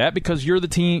think that because you're the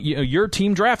team, your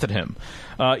team drafted him.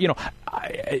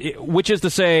 Which is to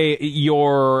say,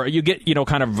 you get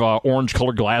kind of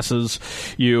orange-colored glasses.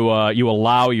 You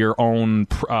allow your own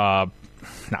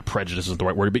not prejudice is the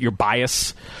right word, but your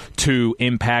bias to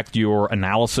impact your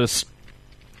analysis.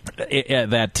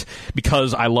 That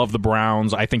because I love the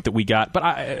Browns, I think that we got. But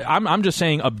I'm just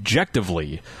saying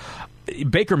objectively,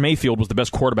 Baker Mayfield was the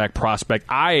best quarterback prospect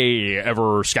I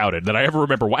ever scouted, that I ever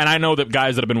remember. And I know that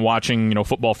guys that have been watching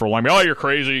football for a long time, oh, you're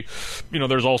crazy.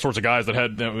 There's all sorts of guys that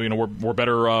had were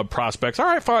better prospects. All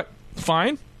right,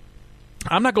 fine.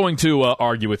 I'm not going to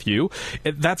argue with you.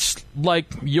 That's like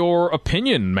your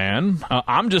opinion, man.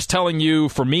 I'm just telling you,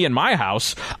 for me in my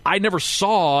house, I never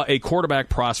saw a quarterback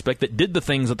prospect that did the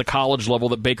things at the college level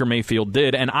that Baker Mayfield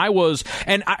did. And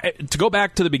to go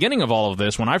back to the beginning of all of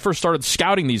this, when I first started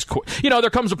scouting these, there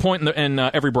comes a point in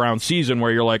every Brown season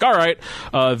where you're like, all right,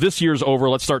 this year's over.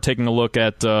 Let's start taking a look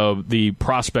at the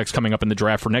prospects coming up in the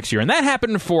draft for next year. And that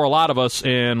happened for a lot of us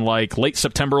in like late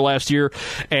September last year.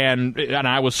 And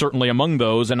I was certainly among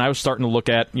those, and I was starting to look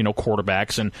at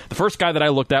quarterbacks, and the first guy that I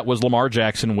looked at was Lamar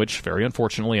Jackson, which very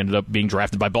unfortunately ended up being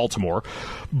drafted by Baltimore.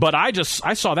 But I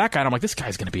saw that guy and I'm like, this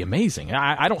guy's going to be amazing.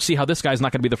 I don't see how this guy's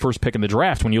not going to be the first pick in the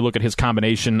draft when you look at his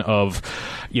combination of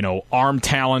arm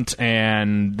talent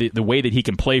and the way that he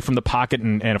can play from the pocket,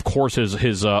 and of course his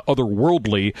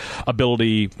otherworldly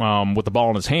ability with the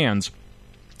ball in his hands.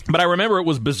 But I remember it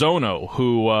was Bisono,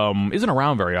 who isn't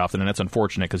around very often, and that's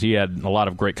unfortunate because he had a lot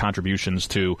of great contributions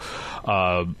to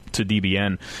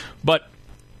DBN. But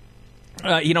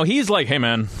he's like, hey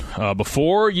man,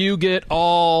 before you get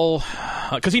all,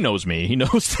 because he knows me, he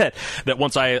knows that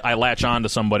once I latch on to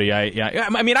somebody, I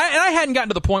hadn't gotten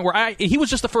to the point where he was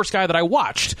just the first guy that I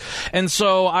watched, and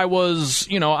so I was,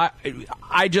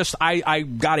 I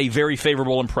got a very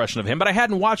favorable impression of him, but I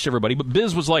hadn't watched everybody. But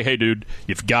Biz was like, hey dude,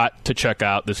 you've got to check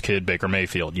out this kid Baker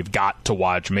Mayfield. You've got to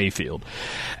watch Mayfield.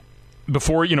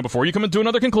 Before you come to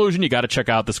another conclusion, you got to check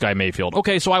out this guy Mayfield.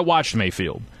 Okay, so I watched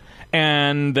Mayfield.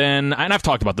 And then, and I've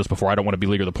talked about this before, I don't want to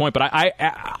belabor the point, but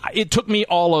it took me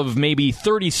all of maybe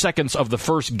 30 seconds of the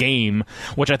first game,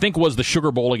 which I think was the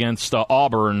Sugar Bowl against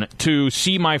Auburn, to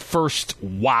see my first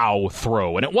wow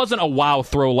throw. And it wasn't a wow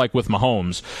throw like with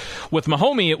Mahomes. With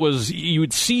Mahomes, it was, you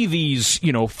would see these,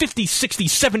 50, 60,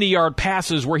 70-yard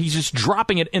passes where he's just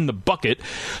dropping it in the bucket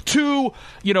to,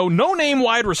 no-name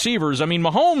wide receivers. I mean,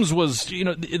 Mahomes was,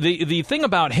 the thing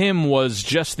about him was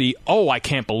just I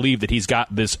can't believe that he's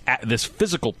got this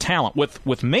physical talent.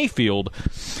 With Mayfield,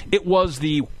 it was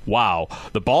the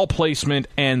ball placement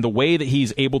and the way that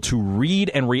he's able to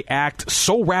read and react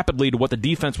so rapidly to what the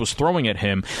defense was throwing at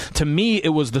him. To me, it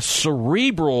was the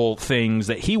cerebral things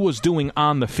that he was doing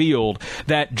on the field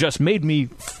that just made me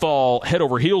fall head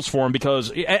over heels for him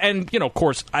because, of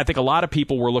course, I think a lot of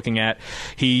people were looking at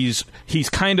he's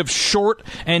kind of short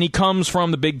and he comes from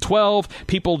the Big 12.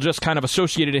 People just kind of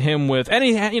associated him with, and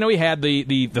he had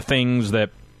the things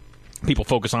that people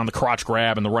focus on the crotch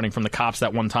grab and the running from the cops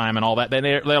that one time and all that. Then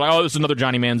they're like, oh, this is another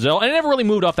Johnny Manziel. And it never really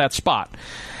moved off that spot.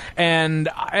 And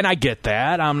I get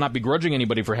that. I'm not begrudging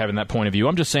anybody for having that point of view.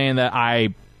 I'm just saying that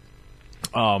I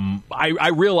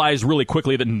realized really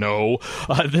quickly that no,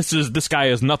 this guy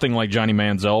is nothing like Johnny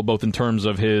Manziel, both in terms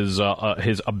of his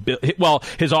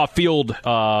off-field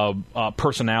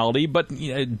personality, but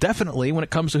definitely when it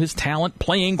comes to his talent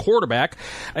playing quarterback,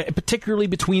 particularly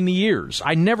between the years.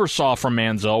 I never saw from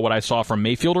Manziel what I saw from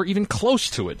Mayfield, or even close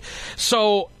to it.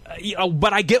 So.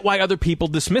 But I get why other people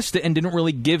dismissed it and didn't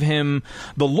really give him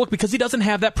the look, because he doesn't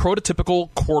have that prototypical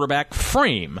quarterback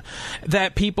frame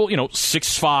that people,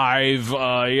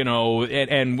 6'5",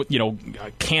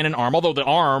 and cannon arm. Although the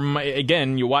arm,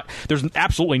 again, there's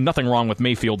absolutely nothing wrong with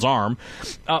Mayfield's arm.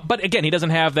 But again, he doesn't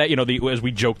have that, as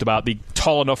we joked about, the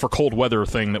tall enough for cold weather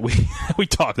thing that we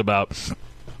talked about.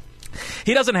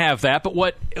 He doesn't have that, but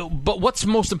what's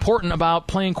most important about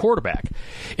playing quarterback?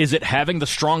 Is it having the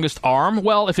strongest arm?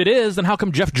 Well, if it is, then how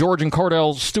come Jeff George and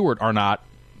Cardell Stewart are not,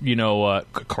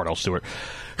 Cardell Stewart.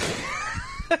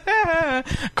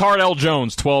 Cardell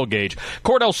Jones, 12 gauge.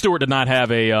 Cordell Stewart did not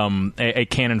have a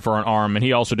cannon for an arm, and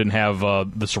he also didn't have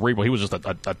the cerebral. He was just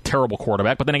a terrible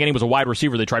quarterback, but then again, he was a wide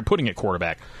receiver they tried putting at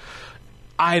quarterback.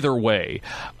 Either way,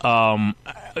 Cardell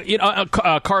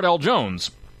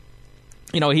Jones,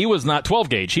 he was not 12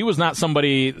 gauge. He was not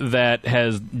somebody that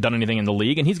has done anything in the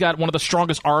league, and he's got one of the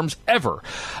strongest arms ever.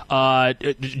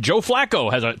 Joe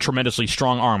Flacco has a tremendously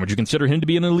strong arm. Would you consider him to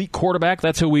be an elite quarterback?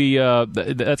 That's who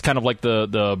that's kind of like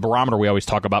the barometer we always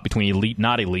talk about between elite,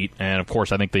 not elite. And of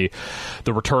course, I think the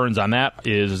returns on that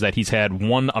is that he's had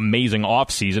one amazing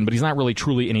offseason, but he's not really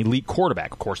truly an elite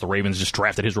quarterback. Of course, the Ravens just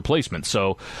drafted his replacement,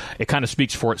 so it kind of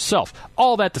speaks for itself.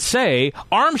 All that to say,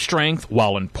 arm strength,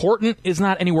 while important, is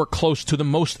not anywhere close to the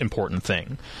most important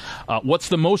thing. What's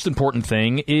the most important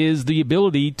thing is the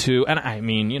ability to, and I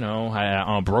mean,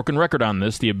 I'm a broken record on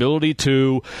this, the ability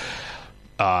to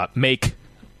make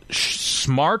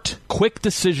smart, quick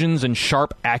decisions and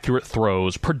sharp, accurate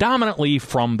throws, predominantly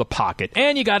from the pocket.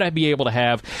 And you got to be able to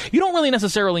have, you don't really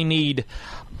necessarily need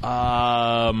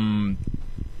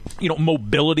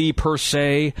mobility per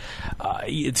se.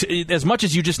 As much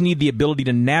as you just need the ability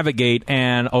to navigate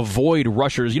and avoid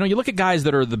rushers. You look at guys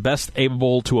that are the best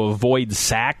able to avoid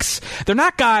sacks. They're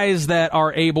not guys that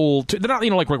are able to, they're not,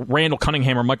 like Randall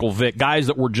Cunningham or Michael Vick, guys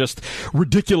that were just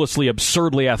ridiculously,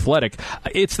 absurdly athletic.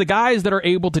 It's the guys that are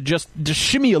able to just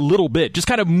shimmy a little bit, just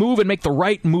kind of move and make the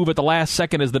right move at the last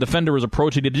second as the defender is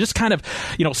approaching, to just kind of,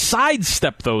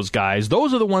 sidestep those guys.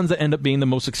 Those are the ones that end up being the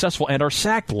most successful and are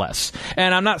sacked less.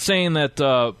 And I'm not saying that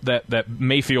that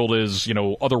Mayfield is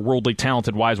otherworldly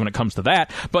talented wise when it comes to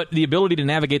that, but the ability to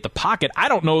navigate the pocket, I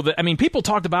don't know that. I mean, people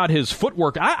talked about his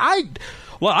footwork. I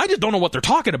just don't know what they're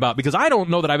talking about, because I don't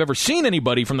know that I've ever seen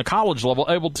anybody from the college level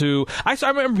able to. I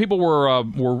remember people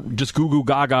were just goo goo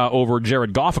gaga over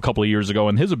Jared Goff a couple of years ago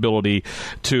and his ability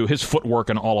to his footwork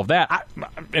and all of that.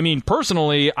 I mean,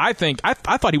 personally, I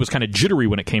thought he was kind of jittery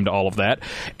when it came to all of that,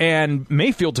 and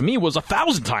Mayfield to me was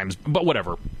 1,000 times. But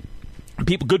whatever.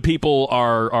 Good people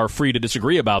are free to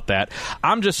disagree about that.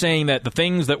 I'm just saying that the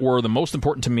things that were the most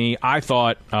important to me, I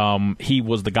thought he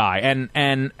was the guy.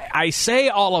 And I say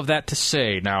all of that to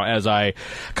say, now as I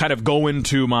kind of go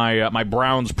into my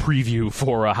Browns preview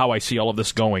for how I see all of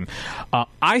this going,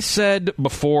 I said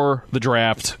before the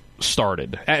draft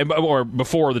started, or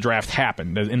before the draft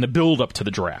happened, in the build-up to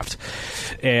the draft,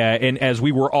 and as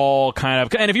we were all kind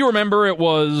of, and if you remember, it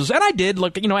was, and I did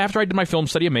look, after I did my film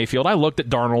study of Mayfield, I looked at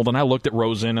Darnold, and I looked at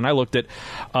Rosen, and I looked at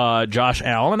Josh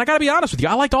Allen, and I gotta be honest with you,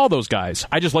 I liked all those guys.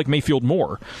 I just like Mayfield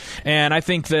more, and I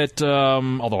think that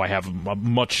although I have a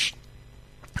much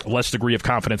less degree of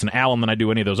confidence in Allen than I do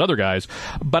any of those other guys,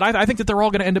 but I think that they're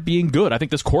all going to end up being good. I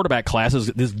think this quarterback class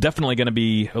is definitely going to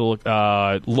be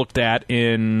looked at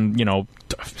in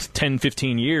 10,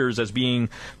 15 years as being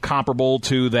comparable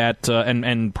to that,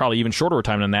 and probably even shorter a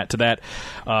time than that, to that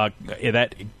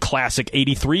classic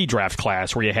 83 draft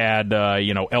class where you had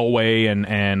Elway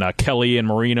and Kelly and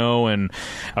Marino and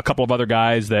a couple of other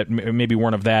guys that maybe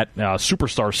weren't of that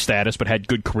superstar status but had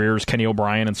good careers, Kenny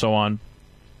O'Brien and so on.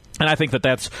 And I think that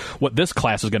that's what this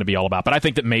class is going to be all about. But I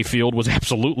think that Mayfield was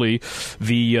absolutely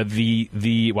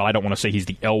the well, I don't want to say he's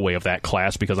the Elway of that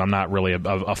class, because I'm not really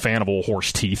a fan of old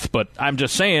horse teeth. But I'm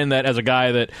just saying that as a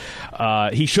guy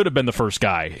that he should have been the first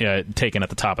guy taken at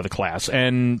the top of the class.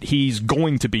 And he's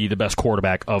going to be the best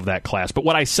quarterback of that class. But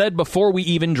what I said before we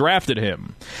even drafted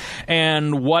him,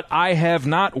 and what I have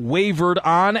not wavered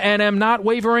on and am not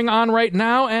wavering on right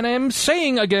now, and am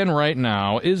saying again right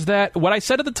now, is that what I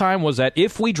said at the time was that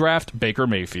if we draft Baker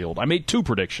Mayfield. I made 2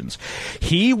 predictions.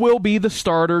 He will be the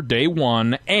starter day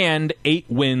 1, and 8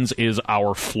 wins is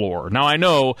our floor. Now, I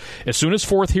know as soon as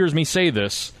Forth hears me say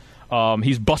this,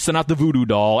 he's busting out the voodoo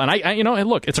doll, and I and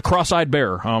look, it's a cross-eyed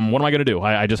bear. What am I going to do?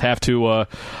 I just have to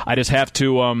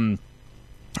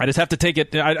take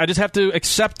it. I just have to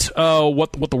accept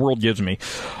what the world gives me.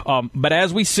 But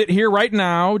as we sit here right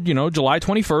now, July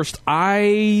 21st,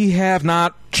 I have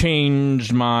not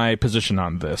changed my position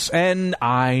on this. And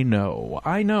I know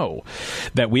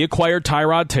that we acquired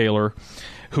Tyrod Taylor,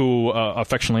 who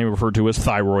affectionately referred to as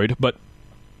Thyroid, but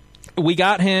we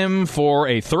got him for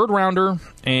a 3rd rounder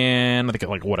and I think a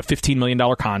 $15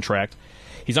 million contract.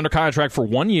 He's under contract for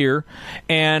 1 year,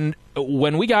 and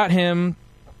when we got him,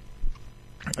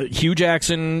 Hugh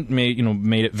Jackson made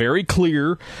it very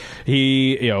clear.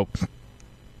 He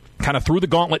kind of threw the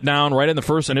gauntlet down right in the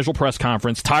first initial press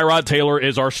conference. Tyrod Taylor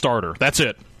is our starter. That's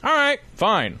it. All right,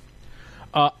 fine.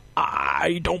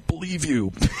 I don't believe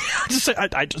you.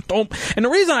 I just don't. And the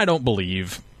reason I don't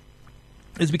believe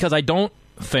is because I don't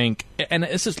think, and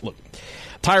this is, look,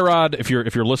 Tyrod, if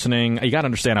you're listening, you got to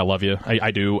understand I love you.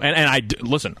 I do. And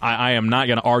listen, I am not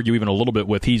going to argue even a little bit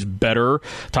with he's better.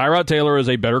 Tyrod Taylor is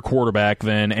a better quarterback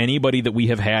than anybody that we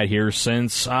have had here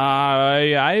since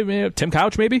Tim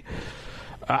Couch, maybe.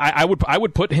 I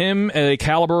would put him a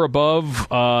caliber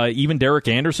above even Derek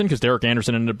Anderson, because Derek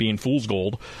Anderson ended up being fool's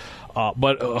gold.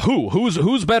 But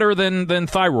who's better than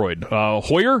Thyroid?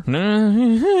 Hoyer?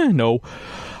 No.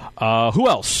 Who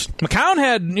else? McCown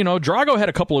had, Drago had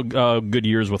a couple of good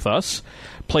years with us,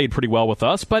 played pretty well with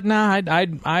us, but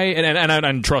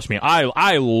and trust me,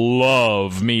 I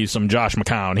love me some Josh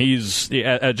McCown. He's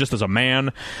just as a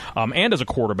man, and as a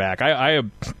quarterback. I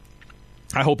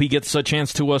hope he gets a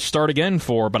chance to start again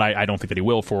but I don't think that he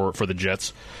will for the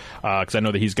Jets. Because I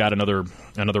know that he's got another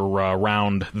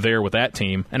round there with that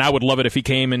team, and I would love it if he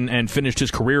came and finished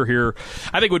his career here.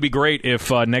 I think it would be great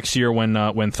if next year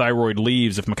when Thyroid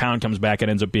leaves, if McCown comes back, it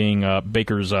ends up being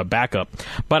Baker's backup.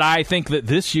 But I think that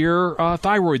this year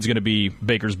Thyroid's going to be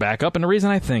Baker's backup, and the reason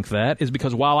I think that is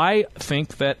because while I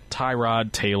think that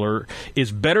Tyrod Taylor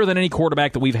is better than any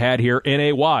quarterback that we've had here in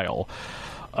a while,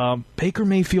 Baker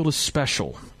Mayfield is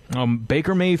special.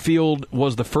 Baker Mayfield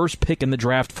was the first pick in the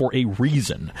draft for a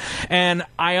reason. And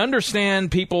I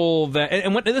understand people that...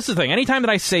 And this is the thing. Anytime that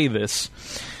I say this,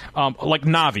 like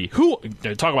Navi, who...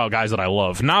 Talk about guys that I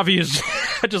love. Navi is...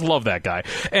 I just love that guy.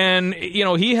 And,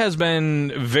 he has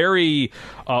been very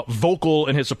vocal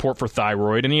in his support for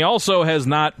Thyroid, and he also has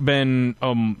not been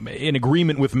in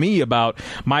agreement with me about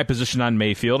my position on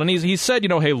Mayfield. And he's said,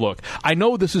 hey, look, I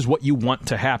know this is what you want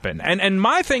to happen. And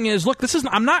my thing is, look,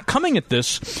 I'm not coming at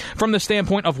this from the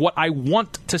standpoint of what I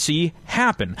want to see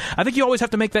happen. I think you always have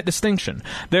to make that distinction.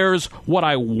 There's what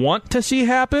I want to see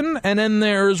happen, and then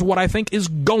there's what I think is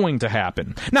going to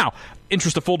happen. Now,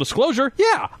 interest of full disclosure,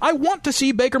 yeah, I want to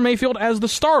see Baker Mayfield as the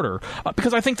starter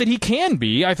because I think that he can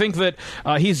be. I think that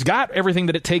he's got everything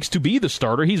that it takes to be the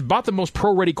starter. He's about the most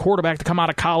pro-ready quarterback to come out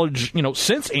of college,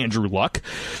 since Andrew Luck.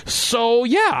 So,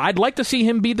 yeah, I'd like to see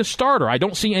him be the starter. I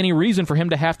don't see any reason for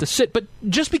him to have to sit. But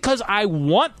just because I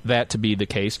want that to be the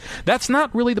case, that's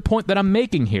not really the point that I'm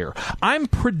making here. I'm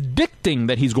predicting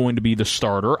that he's going to be the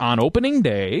starter on opening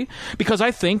day because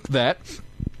I think that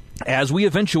as we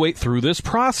eventuate through this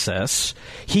process,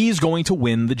 he's going to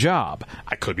win the job.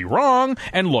 I could be wrong,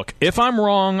 and look, if I'm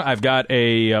wrong, I've got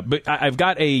a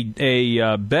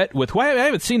bet with. Well, I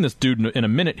haven't seen this dude in a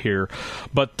minute here,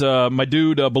 but my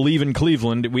dude, Believe in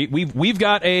Cleveland. We've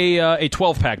got a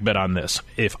 12-pack bet on this.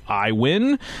 If I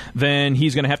win, then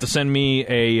he's going to have to send me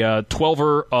a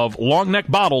 12er of long neck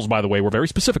bottles. By the way, we're very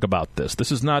specific about this.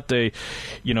 This is not a,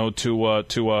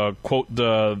 to quote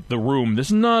the room. This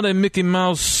is not a Mickey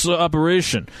Mouse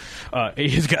operation.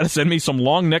 He's got to send me some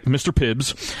long neck Mr.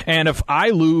 Pibbs, and if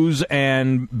I lose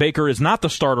and Baker is not the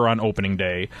starter on opening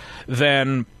day,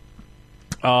 then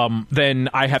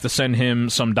I have to send him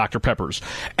some Dr. Peppers.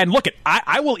 And look,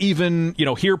 I will even,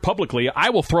 here publicly, I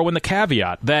will throw in the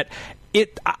caveat that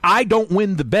I don't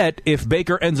win the bet if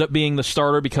Baker ends up being the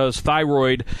starter because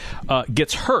Thyroid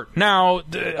gets hurt. Now,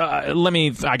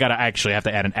 I gotta actually have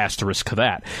to add an asterisk to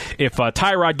that. If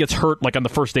Tyrod gets hurt like on the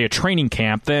first day of training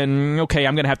camp, then okay,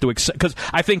 I'm gonna have to accept, because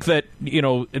I think that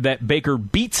that Baker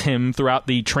beats him throughout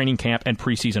the training camp and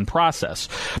preseason process.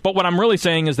 But what I'm really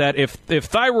saying is that if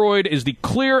Thyroid is the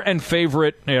clear and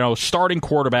favorite starting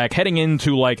quarterback heading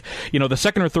into the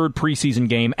second or third preseason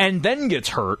game and then gets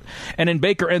hurt, and then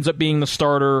Baker ends up being the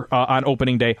starter on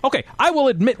opening day. Okay, I will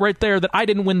admit right there that I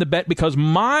didn't win the bet because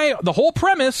the whole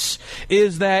premise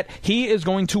is that he is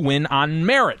going to win on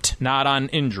merit, not on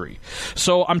injury.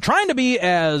 So I'm trying to be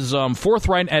as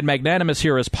forthright and magnanimous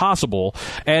here as possible,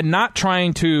 and not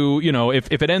trying to,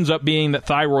 if it ends up being that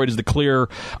Thyroid is the clear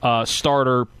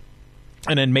starter,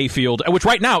 and then Mayfield, which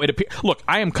right now, look,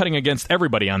 I am cutting against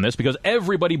everybody on this because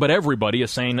everybody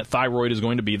is saying that Thyroid is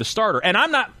going to be the starter. And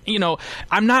I'm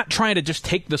not trying to just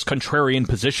take this contrarian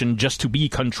position just to be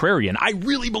contrarian. I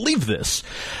really believe this.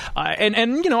 And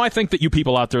I think that you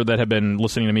people out there that have been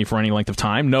listening to me for any length of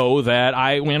time know that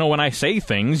when I say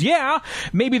things,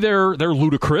 maybe they're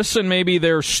ludicrous and maybe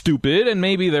they're stupid and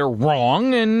maybe they're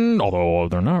wrong, and although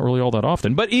they're not really all that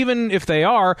often, but even if they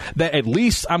are, that at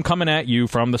least I'm coming at you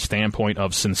from the standpoint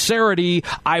of sincerity.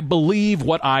 I believe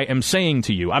what I am saying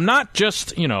to you. I'm not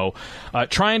just,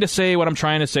 trying to say what I'm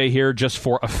trying to say here just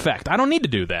for effect. I don't need to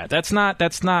do that. That's not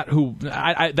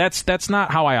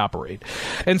how I operate.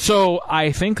 And so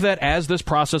I think that as this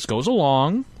process goes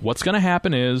along, what's going to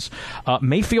happen is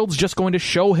Mayfield's just going to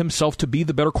show himself to be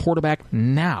the better quarterback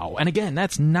now. And again,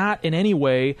 that's not in any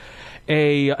way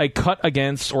a cut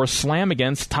against or a slam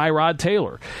against Tyrod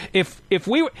Taylor. If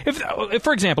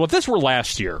for example, if this were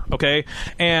last year, okay,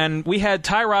 and we had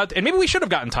Tyrod, and maybe we should have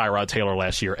gotten Tyrod Taylor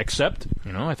last year, except,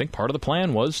 I think part of the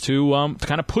plan was to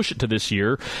kind of push it to this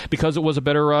year because it was a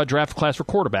better draft class for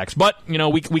quarterbacks. But,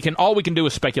 all we can do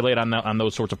is speculate on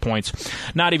those sorts of points.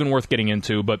 Not even worth getting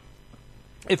into, but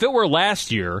if it were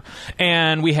last year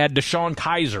and we had Deshaun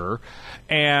Kaiser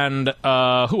and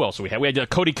who else do we had? We had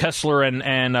Cody Kessler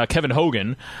and Kevin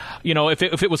Hogan.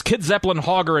 If it was Kid Zeppelin,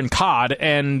 Hogger, and Codd,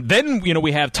 and then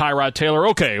we have Tyrod Taylor.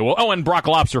 Okay, well, and Brock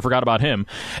Lobster, forgot about him.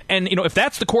 And if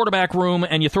that's the quarterback room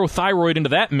and you throw Thyroid into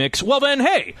that mix, well then,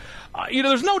 hey.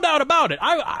 There's no doubt about it.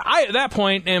 I at that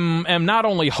point am not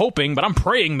only hoping, but I'm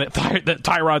praying that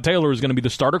Tyrod Taylor is going to be the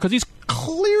starter because he's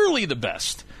clearly the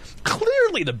best.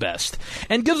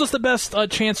 And gives us the best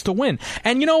chance to win.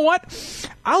 And you know what?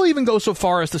 I'll even go so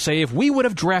far as to say if we would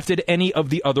have drafted any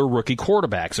of the other rookie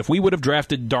quarterbacks, if we would have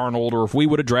drafted Darnold, or if we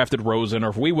would have drafted Rosen, or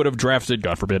if we would have drafted,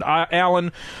 God forbid,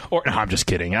 Allen, or no, I'm just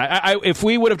kidding. If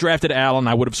we would have drafted Allen,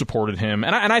 I would have supported him.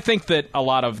 And I think that a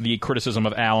lot of the criticism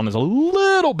of Allen is a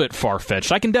little bit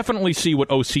far-fetched. I can definitely see what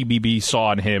OCBB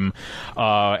saw in him,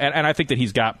 and I think that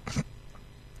he's got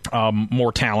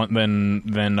more talent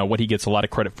than what he gets a lot of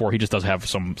credit for. He just does have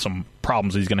some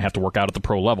problems he's going to have to work out at the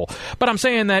pro level. But I'm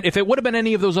saying that if it would have been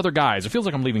any of those other guys, it feels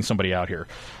like I'm leaving somebody out here.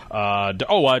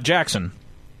 Jackson.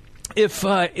 If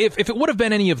it would have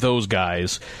been any of those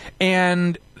guys,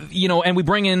 and we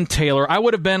bring in Taylor, I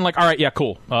would have been like, all right, yeah,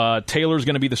 cool. Taylor's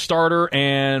going to be the starter,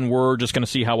 and we're just going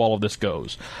to see how all of this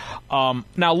goes.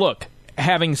 Now, look,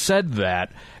 having said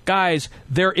that, guys,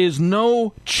 there is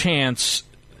no chance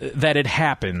that it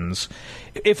happens.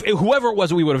 If whoever it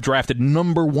was we would have drafted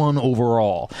number 1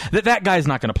 overall, that guy's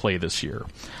not going to play this year.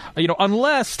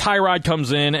 Unless Tyrod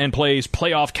comes in and plays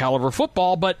playoff caliber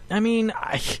football. But,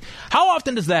 how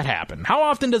often does that happen? How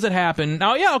often does it happen?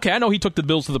 Now, yeah, okay, I know he took the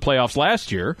Bills to the playoffs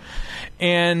last year.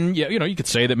 And, you could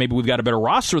say that maybe we've got a better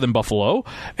roster than Buffalo.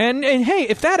 And hey,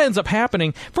 if that ends up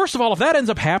happening, first of all,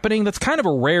 that's kind of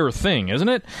a rare thing, isn't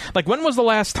it? Like, when was the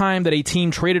last time that a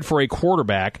team traded for a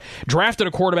quarterback, drafted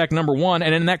a quarterback number 1,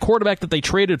 and then that quarterback that they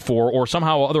traded for or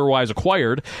somehow otherwise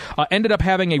acquired ended up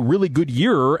having a really good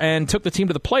year and took the team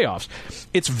to the playoffs?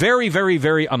 It's very, very,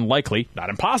 very unlikely. Not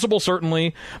impossible,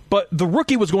 certainly, but the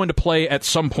rookie was going to play at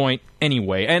some point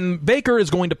anyway, and Baker is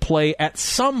going to play at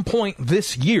some point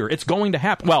this year. It's going to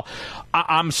happen. Well,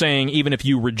 I'm saying even if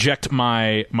you reject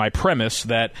my premise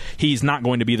that he's not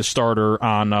going to be the starter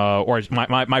on, or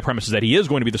my premise is that he is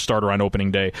going to be the starter on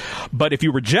opening day, but if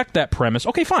you reject that premise,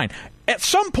 okay, fine. At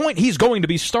some point, he's going to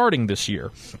be starting this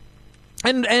year.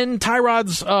 And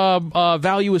Tyrod's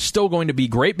value is still going to be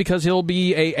great because he'll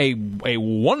be a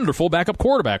wonderful backup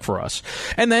quarterback for us.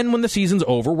 And then when the season's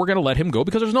over, we're going to let him go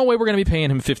because there's no way we're going to be paying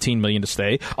him $15 million to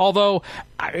stay. Although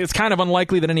it's kind of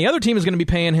unlikely that any other team is going to be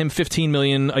paying him $15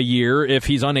 million a year if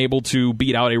he's unable to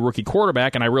beat out a rookie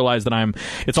quarterback. And I realize that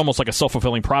it's almost like a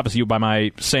self-fulfilling prophecy by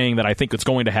my saying that I think it's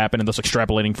going to happen and thus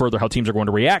extrapolating further how teams are going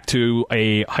to react to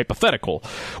a hypothetical,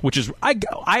 which is,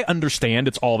 I understand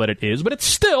it's all that it is, but it's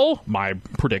still my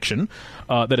prediction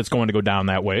that it's going to go down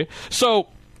that way. So,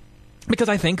 because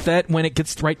I think that when it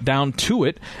gets right down to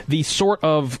it, the sort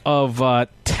of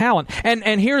talent,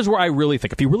 and here's where I really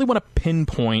think, if you really want to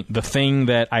pinpoint the thing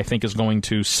that I think is going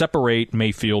to separate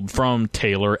Mayfield from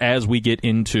Taylor as we get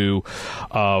into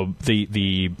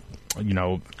the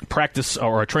practice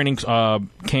or a training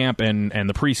camp and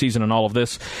the preseason and all of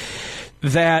this,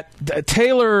 that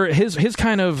Taylor, his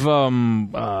kind of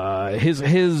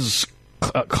his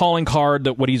calling card,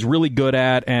 that what he's really good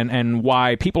at, and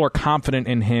why people are confident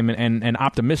in him and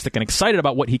optimistic and excited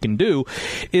about what he can do,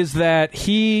 is that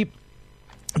he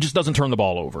just doesn't turn the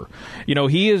ball over.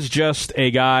 He is just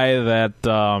a guy that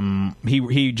he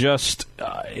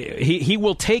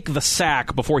will take the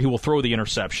sack before he will throw the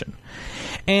interception.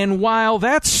 And while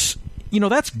that's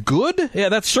that's good. Yeah,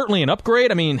 that's certainly an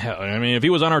upgrade. I mean, if he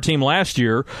was on our team last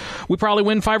year, we probably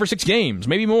win 5 or 6 games,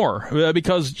 maybe more,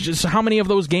 because just how many of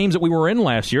those games that we were in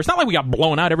last year. It's not like we got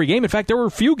blown out every game. In fact, there were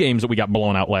a few games that we got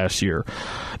blown out last year.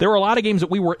 There were a lot of games that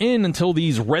we were in until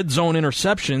these red zone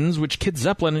interceptions, which Kid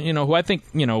Zeppelin, who I think,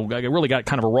 really got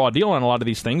kind of a raw deal on a lot of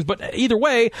these things. But either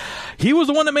way, he was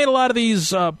the one that made a lot of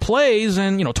these plays,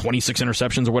 and 26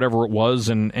 interceptions or whatever it was,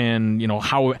 and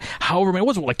however many,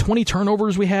 was it like 20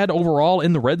 turnovers we had overall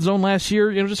in the red zone last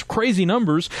year? Just crazy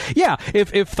numbers. Yeah,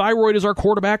 if Thyroid is our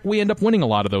quarterback, we end up winning a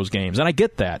lot of those games, and I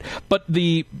get that. But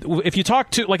if you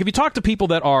talk to people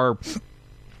that are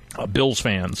Bills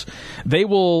fans, they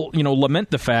will lament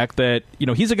the fact that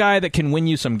he's a guy that can win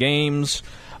you some games,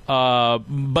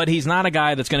 but he's not a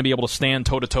guy that's going to be able to stand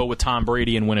toe to toe with Tom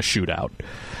Brady and win a shootout.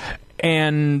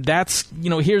 And that's,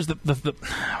 here's the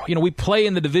we play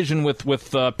in the division with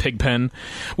Pigpen.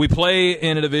 We play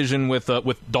in a division with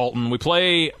Dalton. We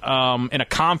play in a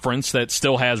conference that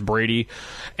still has Brady.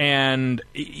 And,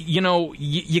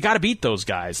 you got to beat those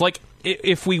guys. Like,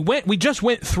 if we just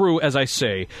went through, as I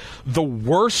say, the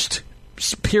worst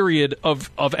period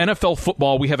of NFL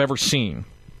football we have ever seen,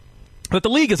 that the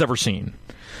league has ever seen,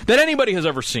 that anybody has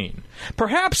ever seen,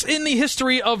 perhaps in the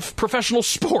history of professional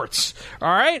sports. All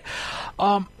right?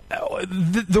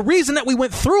 The reason that we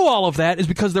went through all of that is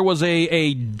because there was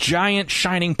a giant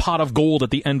shining pot of gold at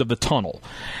the end of the tunnel.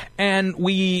 And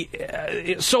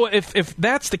so if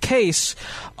that's the case,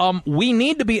 we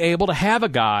need to be able to have a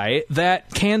guy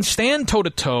that can stand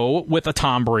toe-to-toe with a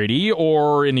Tom Brady,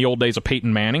 or in the old days a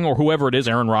Peyton Manning, or whoever it is,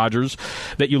 Aaron Rodgers,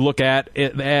 that you look at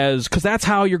it as, because that's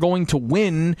how you're going to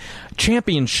win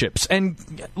championships. And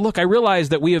look, I realize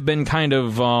that we have been kind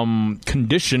of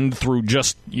conditioned through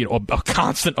just a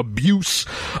constant abuse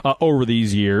over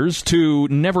these years to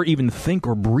never even think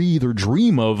or breathe or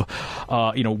dream of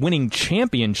winning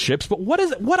championships. But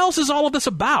what else is all of this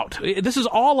about? This is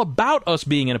all about us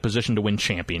being in a position to win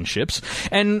championships.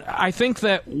 And I think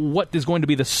that what is going to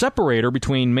be the separator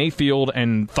between Mayfield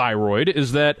and Thyroid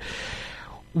is that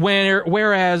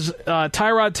whereas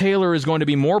Tyrod Taylor is going to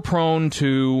be more prone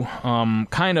to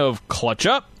kind of clutch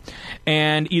up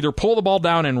and either pull the ball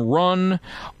down and run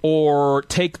or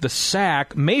take the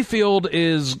sack, Mayfield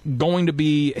is going to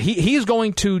be he's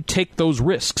going to take those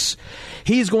risks.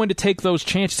 He's going to take those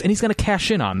chances, and he's going to cash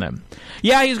in on them.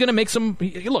 Yeah, he's going to make some.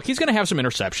 Look, he's going to have some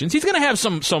interceptions. He's going to have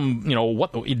some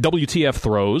WTF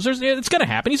throws. It's going to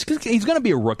happen. He's going to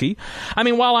be a rookie. I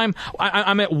mean, while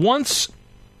I'm at once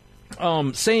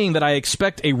saying that I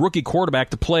expect a rookie quarterback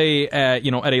to play at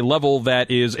a level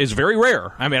that is very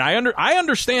rare. I mean, I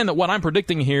understand that what I'm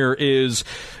predicting here is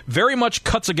very much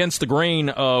cuts against the grain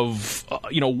of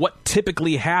what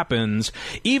typically happens,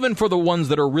 even for the ones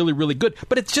that are really, really good.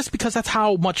 But it's just because that's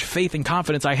how much faith and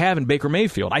confidence I have in Baker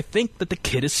Mayfield. I think that the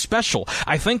kid is special.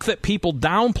 I think that people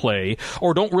downplay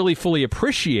or don't really fully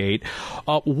appreciate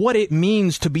what it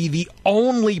means to be the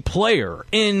only player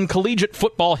in collegiate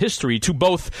football history to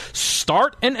both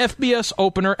start an FBS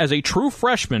opener as a true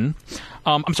freshman.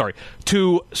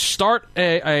 To start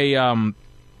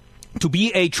to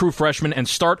be a true freshman and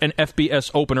start an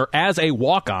FBS opener as a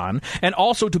walk-on, and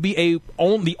also to be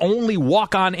the only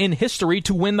walk-on in history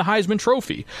to win the Heisman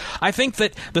Trophy. I think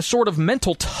that the sort of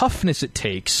mental toughness it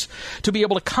takes to be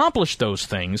able to accomplish those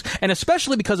things, and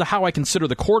especially because of how I consider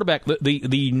the quarterback,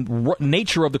 the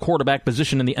nature of the quarterback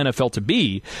position in the NFL to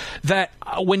be, that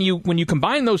when you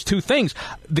combine those two things,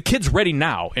 the kid's ready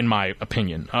now, in my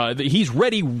opinion. He's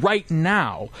ready right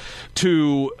now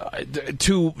to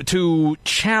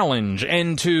challenge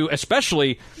and to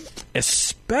especially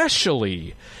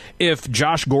if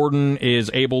Josh Gordon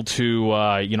is able to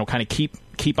kind of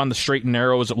keep on the straight and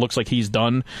narrow as it looks like he's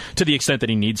done, to the extent that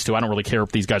he needs to. I don't really care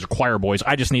if these guys are choir boys.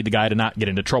 I just need the guy to not get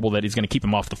into trouble that he's going to keep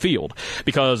him off the field.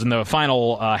 Because in the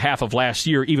final half of last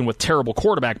year, even with terrible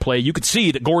quarterback play, you could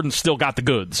see that Gordon's still got the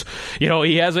goods.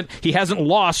 He hasn't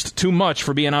lost too much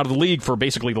for being out of the league for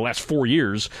basically the last 4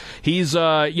 years. He's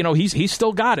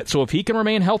still got it. So if he can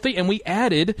remain healthy, and we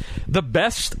added the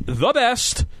best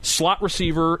slot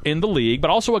receiver in the league,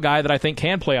 but also a guy that I think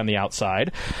can play on the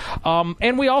outside.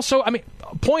 And we also,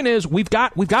 point is, we've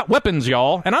got weapons,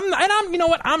 y'all, and I'm you know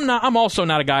what, I'm also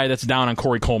not a guy that's down on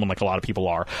Corey Coleman like a lot of people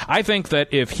are. I think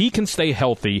that if he can stay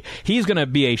healthy, he's going to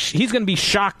be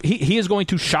shocked. He is going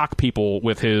to shock people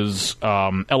with his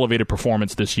elevated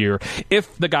performance this year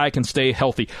if the guy can stay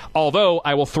healthy. Although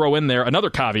I will throw in there another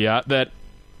caveat that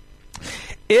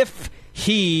if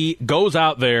he goes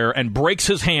out there and breaks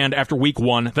his hand after week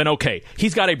 1, then okay,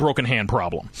 he's got a broken hand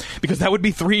problem, because that would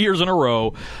be 3 years in a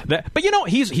row. But you know,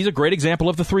 he's a great example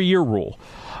of the 3-year rule.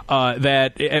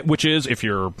 Which is, if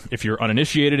you're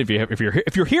uninitiated, if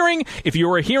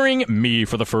you are hearing me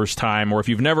for the first time, or if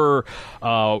you've never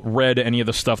read any of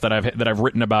the stuff that I've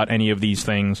written about any of these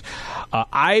things,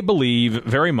 I believe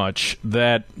very much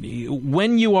that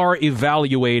when you are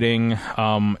evaluating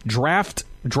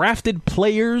drafted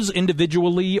players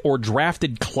individually or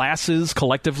drafted classes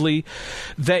collectively,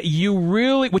 that you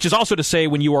really, which is also to say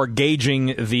when you are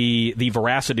gauging the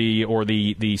veracity or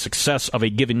the success of a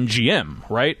given GM,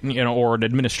 right? You know, or an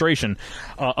administration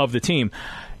of the team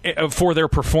for their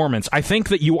performance, I think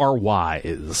that you are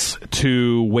wise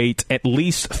to wait at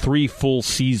least 3 full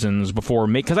seasons before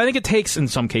because I think it takes, in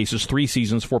some cases, 3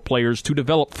 seasons for players to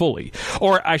develop fully.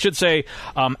 Or I should say,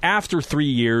 after 3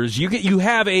 years, you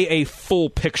have a full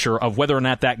picture of whether or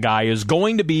not that guy is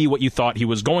going to be what you thought he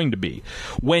was going to be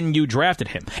when you drafted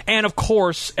him. And of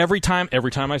course, every time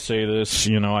I say this,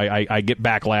 you know, I get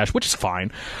backlash, which is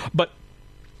fine, but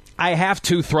I have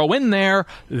to throw in there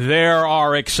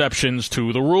are exceptions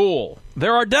to the rule.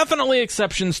 There are definitely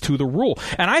exceptions to the rule.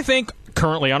 And I think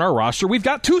currently on our roster, we've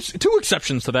got two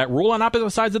exceptions to that rule on opposite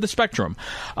sides of the spectrum.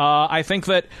 I think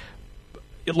that,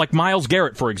 like Myles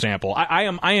Garrett, for example,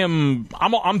 I'm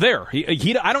there.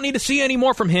 I don't need to see any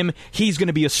more from him. He's going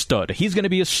to be a stud. He's going to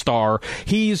be a star.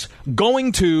 He's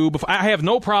going to. I have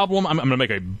no problem. I'm going to make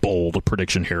a bold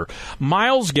prediction here.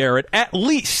 Myles Garrett, at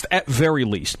very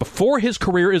least, before his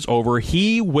career is over,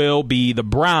 he will be the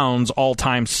Browns'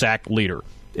 all-time sack leader.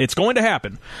 It's going to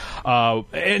happen.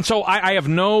 And so I have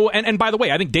no... And by the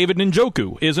way, I think David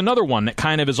Njoku is another one that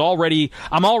kind of is already...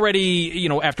 I'm already, you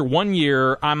know, after 1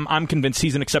 year, I'm convinced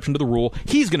he's an exception to the rule.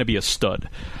 He's going to be a stud.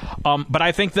 But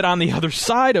I think that on the other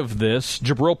side of this,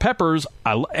 Jabril Peppers...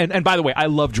 And by the way, I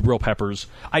love Jabril Peppers.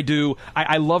 I do.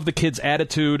 I love the kid's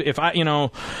attitude. If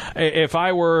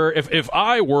I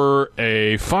were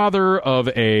a father of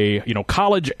a, you know,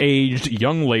 college-aged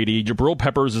young lady, Jabril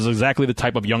Peppers is exactly the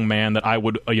type of young man that I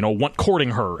would, want courting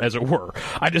her, as it were.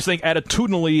 I just think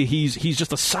attitudinally he's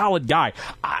just a solid guy.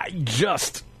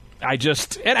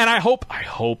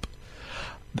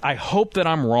 I hope that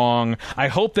I'm wrong. I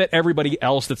hope that everybody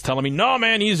else that's telling me, no,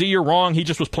 man, Easy, you're wrong. He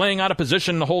just was playing out of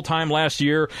position the whole time last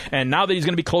year, and now that he's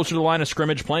going to be closer to the line of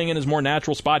scrimmage, playing in his more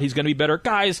natural spot, he's going to be better.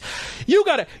 Guys, you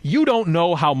don't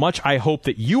know how much I hope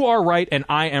that you are right and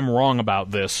I am wrong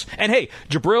about this. And hey,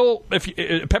 Jabril,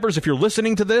 Peppers, if you're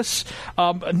listening to this,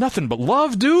 nothing but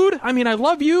love, dude. I mean, I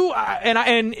love you,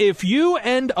 and if you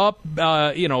end up,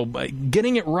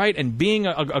 getting it right and being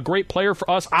a great player for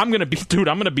us, I'm going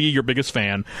to be your biggest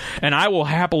fan. And I will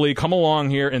happily come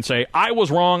along here and say, I was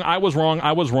wrong.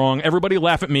 Everybody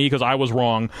laugh at me because I was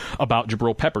wrong about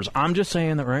Jabril Peppers. I'm just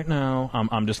saying that right now,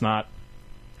 I'm just not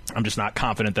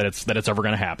confident that it's ever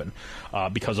going to happen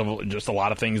because of just a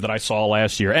lot of things that I saw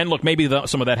last year. And look, maybe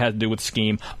some of that had to do with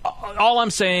scheme. All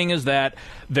I'm saying is that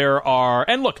there are,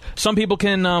 and look, some people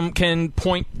can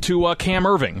point to Cam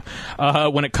Irving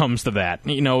when it comes to that,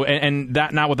 and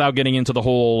that not without getting into the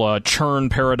whole churn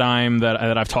paradigm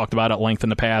that I've talked about at length in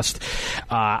the past.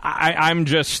 I'm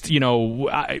just,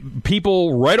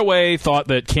 people right away thought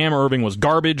that Cam Irving was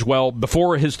garbage. Well,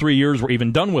 before his 3 years were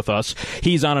even done with us,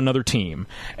 he's on another team.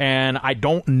 And I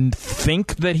don't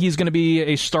think that he's going to be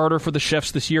a starter for the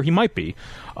Chefs this year. He might be.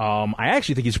 I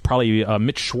actually think he's probably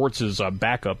Mitch Schwartz's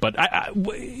backup. But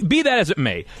be that as it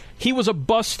may, he was a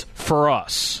bust for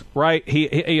us, right?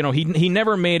 He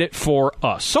never made it for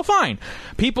us. So fine.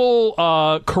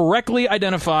 People correctly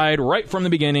identified right from the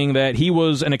beginning that he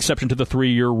was an exception to the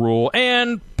 3-year rule,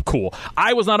 and cool.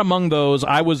 I was not among those.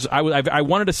 I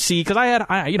wanted to see, because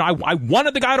I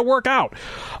wanted the guy to work out.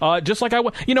 Just like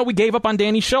we gave up on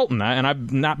Danny Shelton, and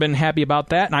I've not been happy about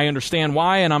that, and I understand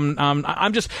why. And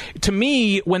I'm just, to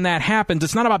me, when that happens,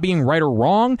 it's not about being right or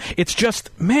wrong. It's just,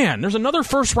 man, there's another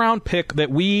first-round pick that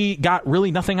we got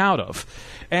really nothing out of.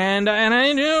 And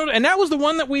that was the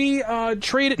one that we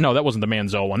traded. No, that wasn't the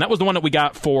Manziel one. That was the one that we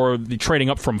got for the trading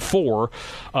up from 4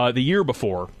 the year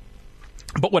before.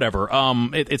 But whatever.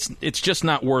 It's just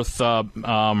not worth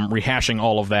rehashing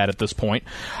all of that at this point.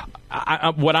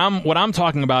 what I'm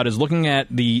talking about is looking at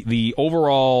the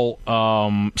overall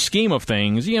scheme of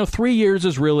things. 3 years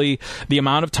is really the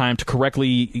amount of time to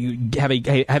correctly have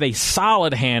a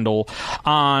solid handle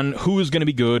on who's going to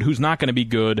be good, who's not going to be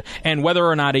good, and whether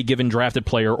or not a given drafted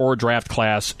player or draft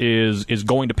class is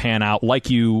going to pan out.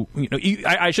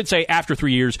 I should say after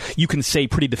 3 years, you can say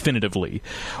pretty definitively.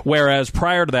 Whereas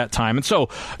prior to that time, and so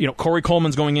Corey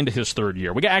Coleman's going into his third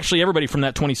year. We got actually everybody from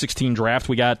that 2016 draft.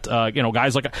 We got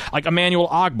guys like Emmanuel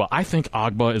Ogbah. I think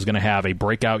Ogbah is going to have a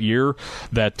breakout year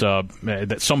that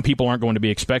some people aren't going to be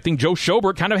expecting. Joe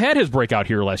Schobert kind of had his breakout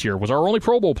here last year. Was our only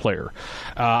Pro Bowl player.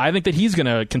 I think that he's going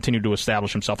to continue to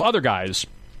establish himself. Other guys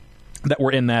that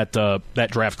were in that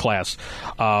draft class,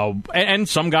 and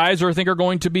some guys I think are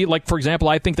going to be, like, for example,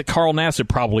 I think that Carl Nassib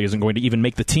probably isn't going to even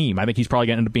make the team. I think he's probably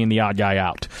going to end up being the odd guy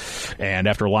out. And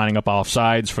after lining up off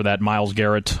sides for that Myles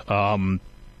Garrett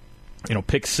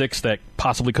pick 6 that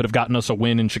possibly could have gotten us a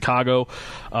win in Chicago.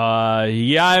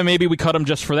 Maybe we cut him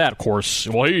just for that, of course.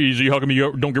 Well, hey, easy, how come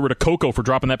you don't get rid of Coco for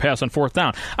dropping that pass on 4th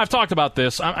down? I've talked about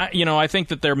this. I think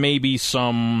that there may be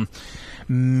some...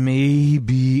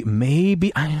 Maybe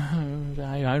I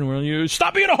don't really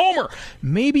stop being a homer.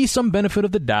 Maybe some benefit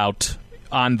of the doubt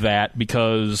on that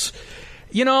because...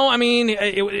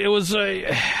 it was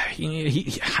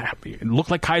it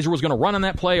looked like Kaiser was going to run on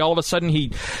that play. All of a sudden,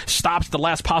 he stops at the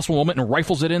last possible moment and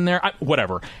rifles it in there.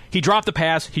 Whatever. He dropped the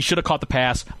pass. He should have caught the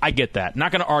pass. I get that.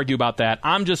 Not going to argue about that.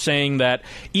 I'm just saying that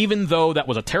even though that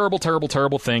was a terrible, terrible,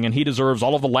 terrible thing, and he deserves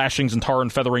all of the lashings and tar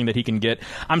and feathering that he can get,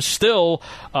 I'm still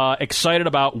excited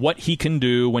about what he can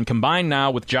do when combined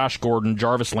now with Josh Gordon,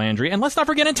 Jarvis Landry, and let's not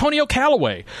forget Antonio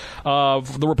Callaway.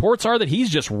 The reports are that he's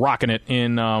just rocking it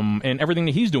in everything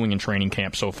that he's doing in training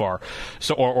camp so far,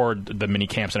 or the mini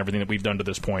camps and everything that we've done to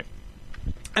this point.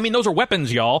 Those are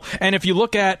weapons, y'all. And if you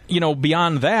look at,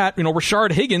 beyond that,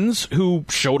 Rashard Higgins, who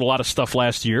showed a lot of stuff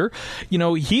last year,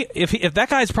 if that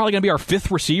guy's probably going to be our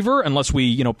 5th receiver unless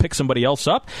we, pick somebody else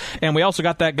up. And we also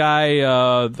got that guy,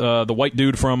 the white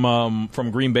dude from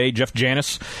Green Bay, Jeff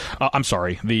Janis. I'm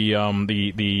sorry, the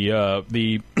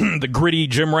the gritty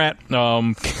gym rat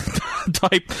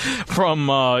type from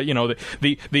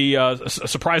the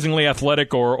surprisingly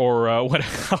athletic or what,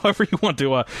 however you want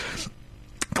to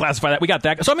classify that. We got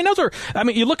that. So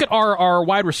you look at our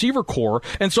wide receiver core,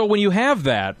 and so when you have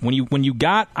that, when you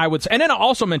got, I would say, and then I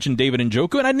also mentioned David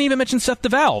Njoku, and I didn't even mention Seth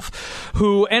DeValve,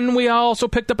 and we also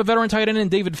picked up a veteran tight end in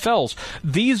David Fells.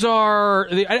 These are,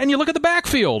 and you look at the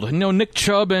backfield. Nick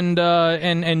Chubb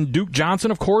and Duke Johnson,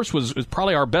 of course, was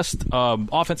probably our best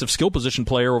offensive skill position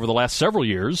player over the last several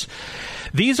years.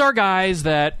 These are guys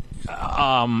that.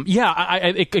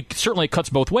 It certainly cuts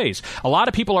both ways. A lot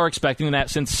of people are expecting that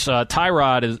since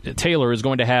Tyrod Taylor is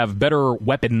going to have better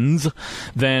weapons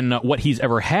than what he's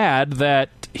ever had, that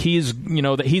he's going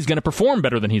to perform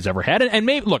better than he's ever had. And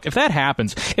maybe, look, if that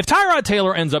happens, if Tyrod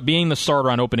Taylor ends up being the starter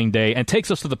on opening day and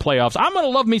takes us to the playoffs, I'm going to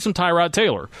love me some Tyrod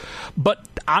Taylor. But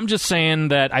I'm just saying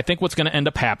that I think what's going to end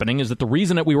up happening is that the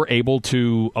reason that we were able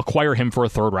to acquire him for a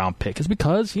 3rd round pick is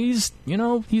because he's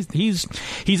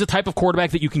a type of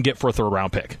quarterback that you can get for a 3rd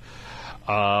round pick.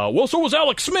 So was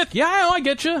Alex Smith. Yeah, I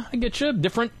get you.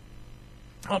 Different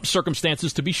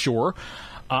circumstances, to be sure.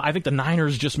 I think the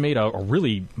Niners just made a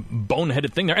really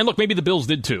boneheaded thing there. And look, maybe the Bills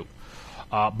did too.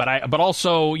 But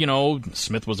also,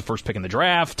 Smith was the first pick in the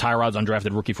draft. Tyrod's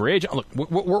undrafted rookie free agent. Look,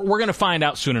 we're going to find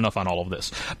out soon enough on all of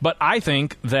this. But I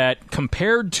think that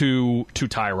compared to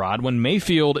Tyrod, when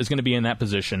Mayfield is going to be in that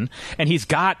position, and he's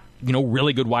got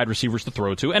really good wide receivers to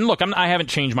throw to. And look, I haven't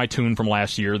changed my tune from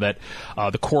last year that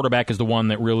the quarterback is the one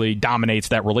that really dominates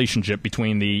that relationship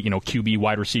between the QB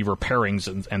wide receiver pairings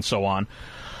and so on.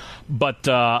 But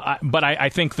I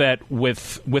think that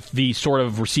with the sort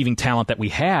of receiving talent that we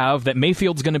have, that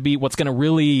Mayfield's going to be what's going to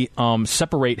really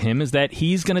separate him is that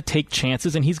he's going to take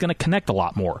chances and he's going to connect a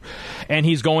lot more, and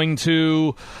he's going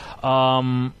to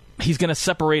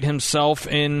separate himself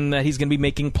in that he's going to be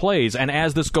making plays. And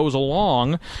as this goes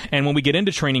along, and when we get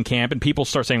into training camp and people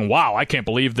start saying, wow, I can't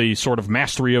believe the sort of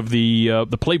mastery of the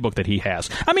playbook that he has.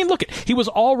 Look, he was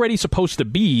already supposed to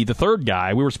be the 3rd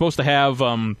guy. We were supposed to have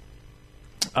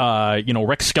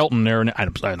Rex Skelton there, and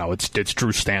I know it's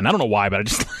Drew Stanton. I don't know why,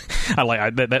 but I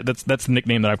like that's the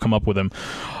nickname that I've come up with him.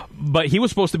 But he was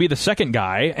supposed to be the second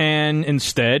guy, and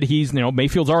instead he's,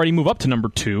 Mayfield's already moved up to number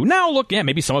 2. Now, look, yeah,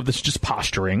 maybe some of this is just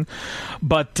posturing,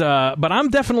 but I'm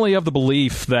definitely of the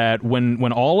belief that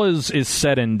when all is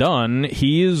said and done,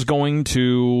 he is going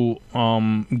to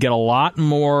get a lot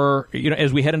more,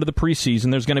 as we head into the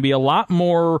preseason, there's going to be a lot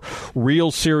more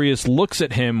real serious looks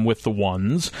at him with the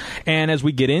ones, and as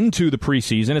we get into the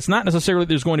preseason, it's not necessarily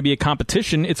there's going to be a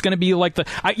competition, it's going to be like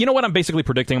what I'm basically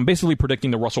predicting? I'm basically predicting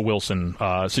the Russell Wilson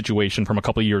situation from a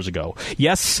couple of years ago.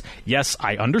 Yes,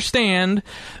 I understand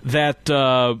that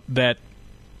Tyrod's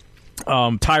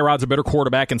a better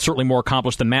quarterback and certainly more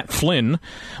accomplished than Matt Flynn.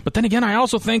 But then again, I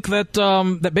also think that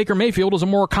Baker Mayfield is a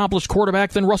more accomplished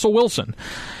quarterback than Russell Wilson.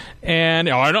 And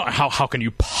I don't. How can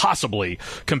you possibly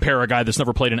compare a guy that's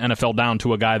never played an NFL down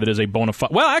to a guy that is a bona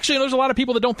fide? Well, actually, there's a lot of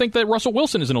people that don't think that Russell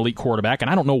Wilson is an elite quarterback, and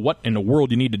I don't know what in the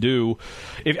world you need to do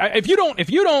if you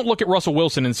don't look at Russell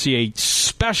Wilson and see a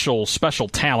special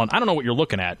talent. I don't know what you're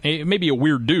looking at. Maybe a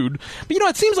weird dude, but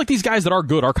it seems like these guys that are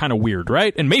good are kind of weird,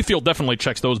 right? And Mayfield definitely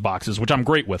checks those boxes, which I'm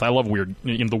great with. I love weird.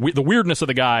 The weirdness of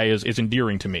the guy is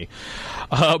endearing to me,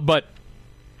 but.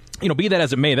 Be that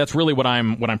as it may, that's really what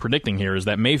I'm predicting here is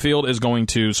that Mayfield is going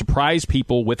to surprise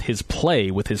people with his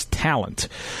play, with his talent,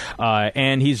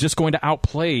 and he's just going to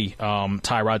outplay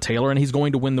Tyrod Taylor, and he's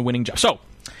going to win the winning job. So.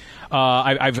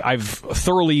 I've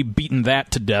thoroughly beaten that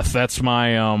to death. That's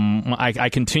my I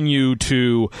continue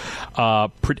to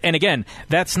and again,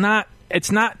 that's not. It's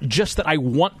not just that I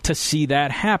want to see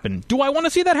that happen. Do I want to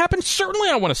see that happen? Certainly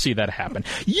I want to see that happen.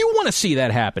 You want to see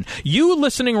that happen. You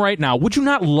listening right now, would you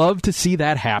not love to see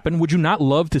that happen? Would you not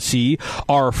love to see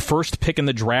our first pick in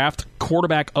the draft,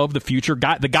 quarterback of the future,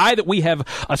 the guy that we have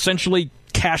essentially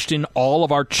cashed in all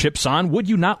of our chips on? Would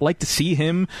you not like to see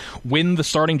him win the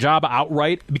starting job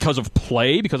outright because of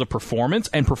play, because of performance,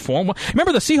 and perform?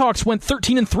 Remember, the Seahawks went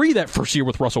 13-3 that first year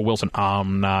with Russell Wilson.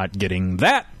 I'm not getting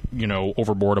that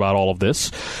overboard about all of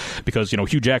this because,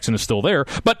 Hugh Jackson is still there.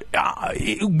 But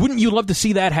wouldn't you love to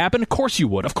see that happen? Of course you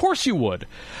would. Of course you would.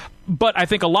 But I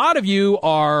think a lot of you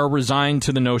are resigned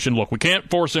to the notion, look, we can't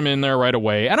force him in there right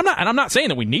away. And I'm not saying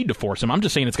that we need to force him. I'm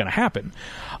just saying it's going to happen.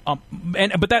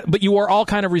 But you are all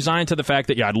kind of resigned to the fact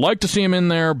that, I'd like to see him in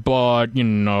there, but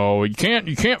you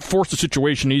can't force the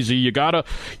situation easy. You gotta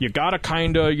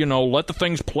kind of let the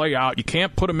things play out. You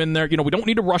can't put him in there. We don't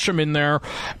need to rush him in there.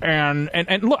 And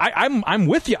look, I'm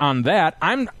with you on that.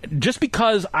 I'm just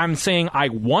because I'm saying I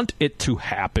want it to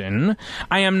happen,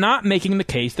 I am not making the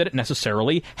case that it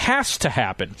necessarily has to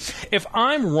happen. If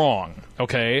I'm wrong,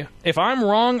 okay, if I'm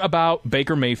wrong about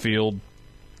Baker Mayfield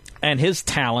and his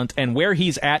talent and where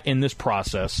he's at in this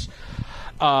process,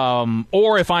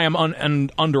 or if I am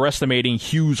underestimating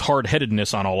Hugh's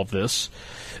hard-headedness on all of this,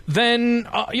 then,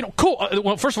 cool.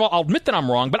 Well, first of all, I'll admit that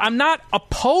I'm wrong, but I'm not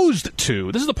opposed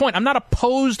to, this is the point, I'm not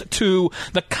opposed to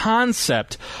the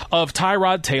concept of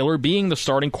Tyrod Taylor being the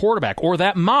starting quarterback, or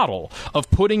that model of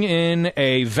putting in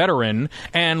a veteran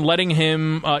and letting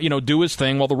him, do his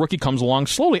thing while the rookie comes along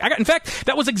slowly. In fact,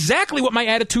 that was exactly what my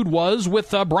attitude was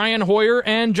with Brian Hoyer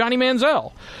and Johnny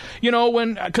Manziel.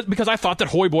 Because I thought that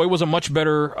Hoy Boy was a much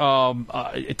better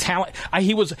talent.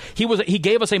 He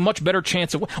gave us a much better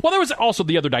chance of. Well, there was also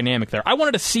the other dynamic there. I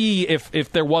wanted to see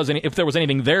if there was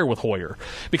anything there with Hoyer,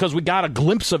 because we got a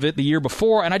glimpse of it the year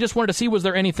before, and I just wanted to see was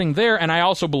there anything there. And I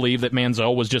also believe that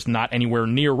Manziel was just not anywhere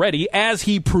near ready, as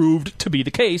he proved to be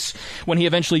the case when he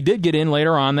eventually did get in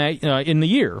later on that in the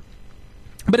year.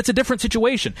 But it's a different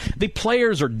situation. The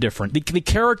players are different. The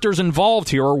characters involved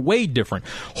here are way different.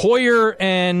 Hoyer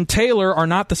and Taylor are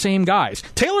not the same guys.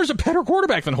 Taylor's a better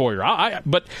quarterback than Hoyer.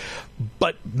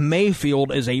 But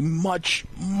Mayfield is a much,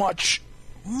 much,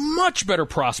 much better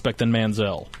prospect than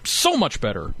Manziel. So much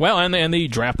better. Well, and the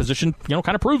draft position,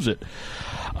 kind of proves it.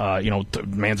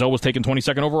 Manziel was taken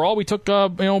 22nd overall. We took,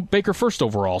 Baker first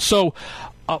overall. So,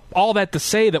 all that to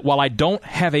say that while I don't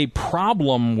have a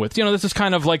problem with, this is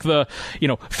kind of like the,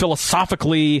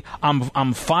 philosophically,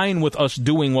 I'm fine with us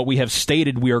doing what we have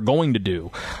stated we are going to do.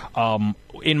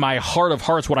 In my heart of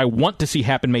hearts, what I want to see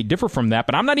happen may differ from that,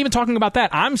 but I'm not even talking about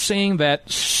that. I'm saying that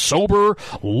sober,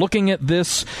 looking at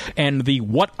this and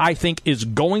what I think is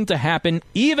going to happen,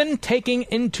 even taking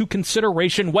into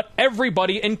consideration what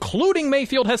everybody, including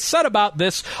Mayfield, has said about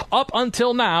this up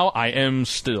until now, I am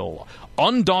still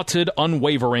undaunted,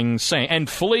 unwavering, saying, and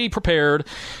fully prepared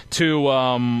to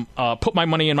put my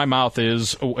money in my mouth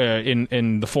is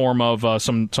in the form of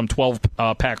some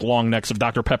 12-pack long necks of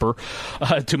Dr. Pepper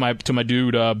to my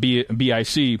dude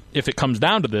BIC. If it comes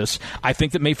down to this, I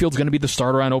think that Mayfield's going to be the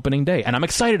starter on opening day, and I'm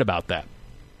excited about that.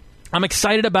 I'm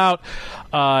excited about,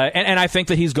 and I think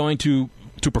that he's going to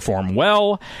to perform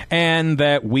well, and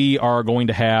that we are going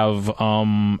to have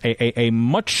a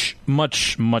much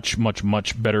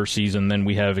better season than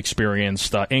we have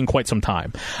experienced in quite some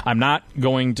time. I'm not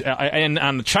going to, and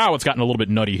on the Chow, it's gotten a little bit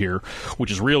nutty here,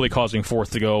 which is really causing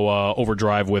Forth to go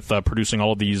overdrive with producing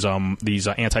all of these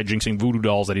anti-jinxing voodoo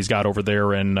dolls that he's got over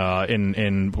there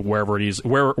in wherever he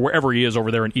is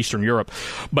over there in Eastern Europe.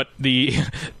 But the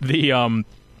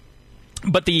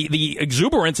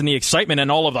exuberance and the excitement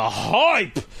and all of the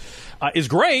hype is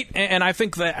great, and I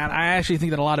actually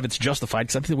think that a lot of it's justified,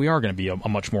 because I think that we are going to be a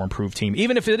much more improved team,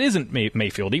 even if it isn't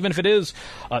Mayfield, even if it is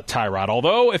Tyrod.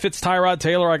 Although, if it's Tyrod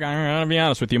Taylor, I'm going to be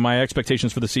honest with you, my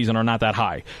expectations for the season are not that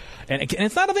high. And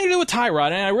it's not a thing to do with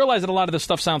Tyrod, and I realize that a lot of this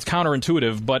stuff sounds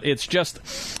counterintuitive, but it's just,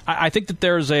 I think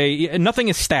that nothing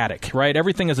is static, right?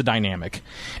 Everything is a dynamic.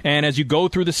 And as you go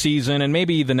through the season, and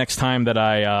maybe the next time that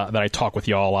I talk with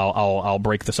y'all, I'll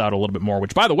break this out a little bit more,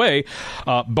 which, by the way,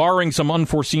 barring some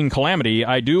unforeseen calamity,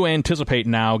 I do anticipate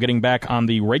now getting back on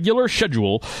the regular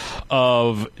schedule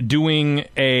of doing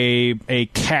a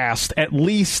cast at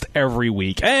least every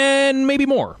week, and maybe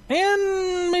more,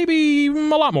 and maybe a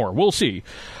lot more. We'll see.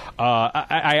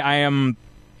 I am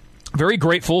very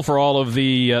grateful for all of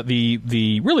the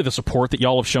support that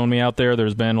y'all have shown me out there.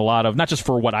 There's been a lot of, not just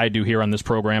for what I do here on this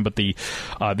program, but the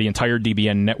entire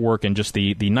DBN network, and just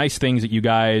the nice things that you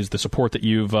guys, the support that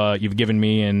you've given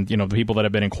me, and the people that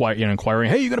have been inquiring,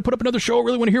 hey, you got to put up another show. I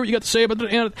really want to hear what you got to say about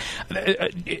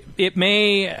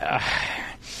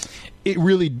It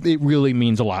really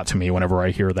means a lot to me whenever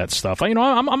I hear that stuff. I'm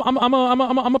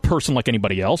a person like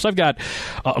anybody else. I've got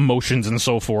emotions and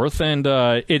so forth, and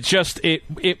it's just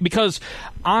because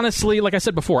honestly, like I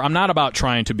said before, I'm not about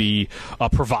trying to be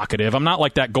provocative. I'm not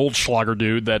like that Goldschlager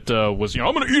dude that was,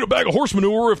 I'm going to eat a bag of horse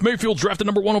manure if Mayfield's drafted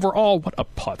number 1 overall. What a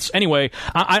putz. Anyway,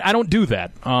 I don't do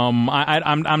that.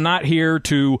 I'm not here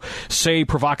to say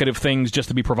provocative things just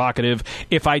to be provocative.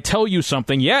 If I tell you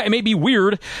something, yeah, it may be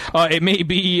weird. It may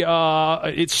be.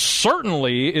 It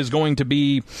certainly is going to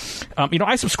be,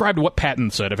 I subscribe to what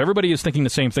Patton said. If everybody is thinking the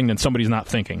same thing, then somebody's not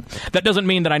thinking. That doesn't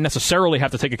mean that I necessarily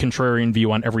have to take a contrarian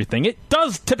view on everything. It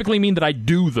does typically mean that I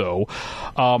do, though.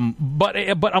 But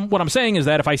what I'm saying is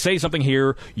that if I say something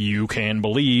here, you can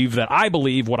believe that I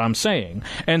believe what I'm saying.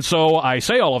 And so I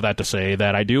say all of that to say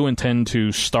that I do intend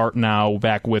to start now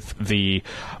back with the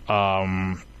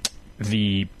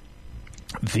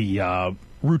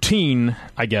routine,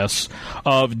 I guess,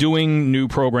 of doing new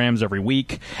programs every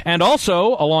week, and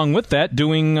also along with that,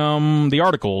 doing the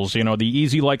articles. The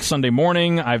Easy Like Sunday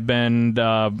Morning. I've been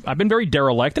very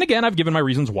derelict, and again, I've given my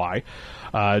reasons why.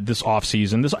 This off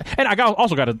season, and I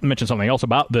also got to mention something else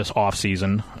about this off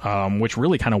season, which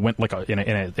really kind of went like in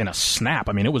a snap.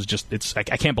 I mean, it was just I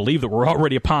can't believe that we're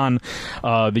already upon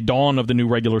the dawn of the new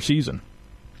regular season.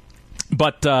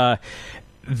 But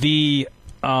this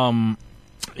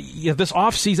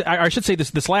off season, I should say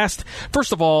this last,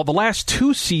 first of all, the last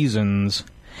 2 seasons,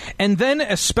 and then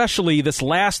especially this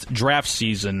last draft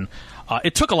season,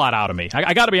 it took a lot out of me.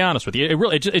 I got to be honest with you.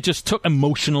 It just took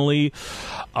emotionally,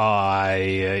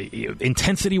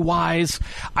 intensity wise.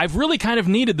 I've really kind of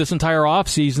needed this entire off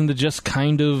season to just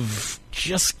kind of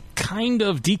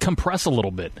decompress a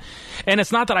little bit. And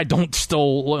it's not that I don't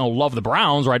still love the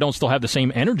Browns, or I don't still have the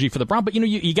same energy for the Browns, but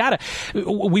you gotta,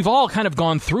 we've all kind of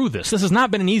gone through this. This has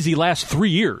not been an easy last 3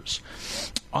 years.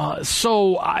 But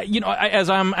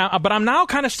I'm now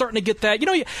kind of starting to get that,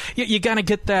 you gotta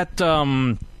get that,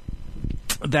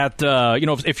 if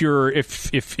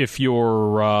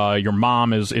your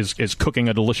mom is cooking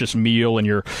a delicious meal, and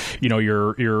you're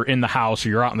in the house or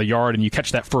you're out in the yard, and you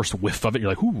catch that first whiff of it,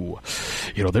 you're like, ooh,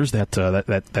 there's that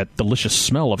delicious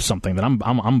smell of something that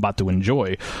I'm about to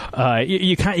enjoy.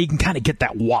 You can kind of get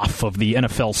that waft of the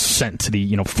NFL scent.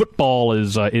 The football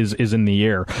is in the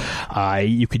air.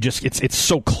 You could just it's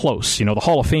so close. The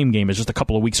Hall of Fame game is just a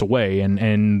couple of weeks away,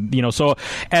 and so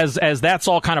as that's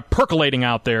all kind of percolating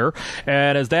out there.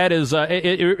 And as that is,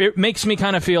 it makes me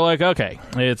kind of feel like, okay,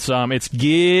 it's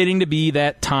getting to be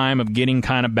that time of getting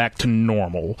kind of back to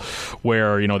normal,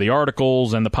 where the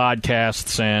articles and the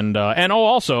podcasts and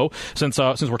also since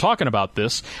we're talking about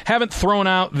this, haven't thrown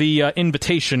out the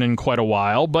invitation in quite a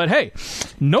while. But hey,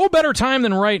 no better time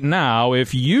than right now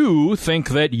if you think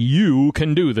that you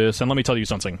can do this. And let me tell you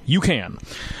something, you can.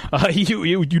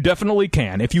 You definitely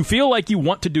can. If you feel like you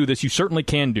want to do this, you certainly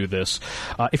can do this.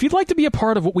 If you'd like to be a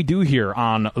part of what we do here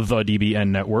on the DBN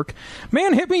Network,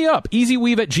 man, hit me up,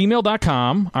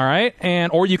 easyweave@gmail.com. All right,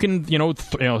 or you can do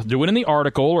it in the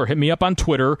article, or hit me up on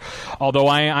Twitter. Although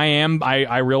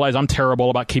I realize I'm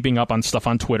terrible about keeping up on stuff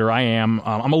on Twitter. I'm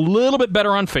a little bit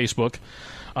better on Facebook.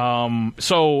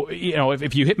 So,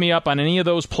 if you hit me up on any of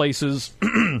those places,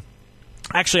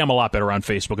 actually, I'm a lot better on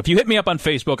Facebook. If you hit me up on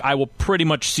Facebook, I will pretty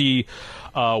much see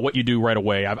what you do right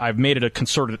away. I've made it a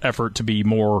concerted effort to be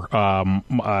more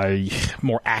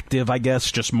active, I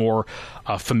guess, just more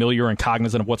familiar and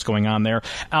cognizant of what's going on there.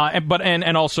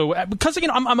 And also because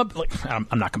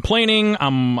I'm not complaining.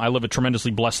 I live a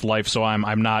tremendously blessed life, so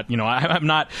I'm not I'm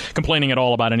not complaining at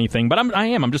all about anything. But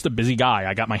I'm just a busy guy.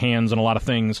 I got my hands in a lot of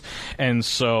things, and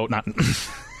so not.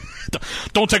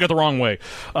 Don't take it the wrong way,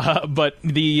 but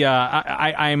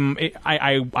I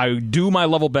do my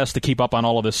level best to keep up on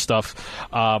all of this stuff.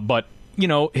 But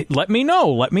let me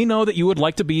know that you would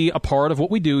like to be a part of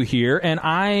what we do here, and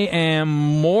I am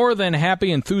more than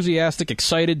happy, enthusiastic,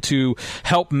 excited to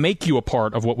help make you a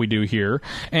part of what we do here,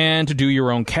 and to do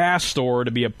your own cast or to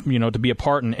be a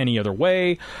part in any other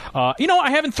way.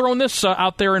 I haven't thrown this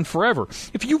out there in forever.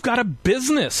 If you've got a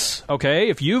business, okay,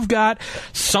 if you've got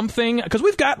something, because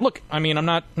we've got. Look, I mean, I'm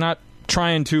not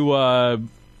trying to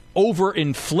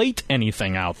overinflate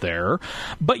anything out there,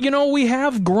 but we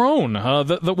have grown.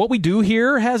 What we do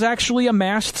here has actually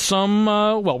amassed some.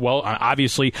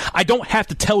 Obviously, I don't have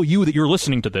to tell you that you're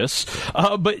listening to this,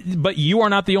 but you are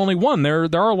not the only one. There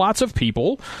are lots of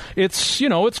people. It's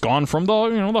gone from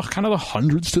the kind of the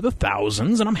hundreds to the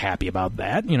thousands, and I'm happy about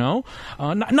that.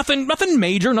 Nothing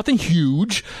major, nothing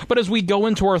huge. But as we go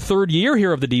into our third year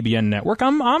here of the DBN Network,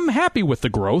 I'm happy with the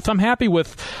growth. I'm happy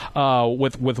with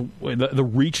the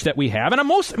reach that we have, and I'm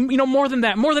more than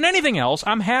that, more than anything else,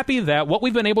 I'm happy that what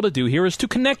we've been able to do here is to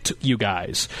connect with you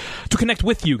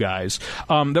guys,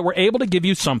 that we're able to give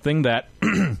you something that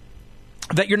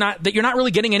that you're not really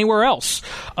getting anywhere else.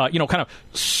 Kind of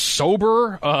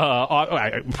sober.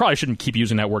 I probably shouldn't keep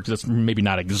using that word because that's maybe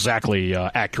not exactly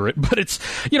accurate, but it's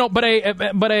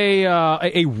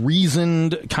a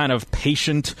reasoned, kind of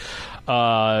patient,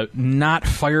 not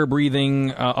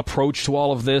fire-breathing approach to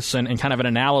all of this, and kind of an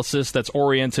analysis that's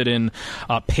oriented in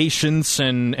patience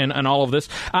and all of this.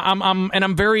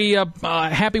 I'm very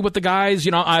happy with the guys.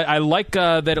 I like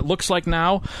that it looks like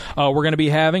now we're going to be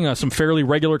having some fairly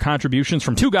regular contributions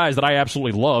from two guys that I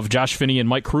absolutely love, Josh Finney and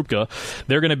Mike Krupka.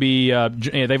 They're going to be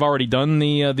they've already done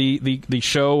the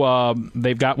show.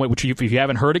 They've got, which if you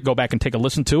haven't heard it, go back and take a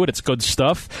listen to it. It's good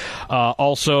stuff.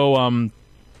 Also,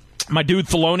 my dude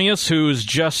Thelonious, who's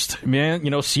just,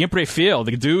 siempre fiel.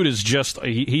 The dude is just,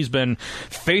 he's been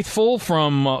faithful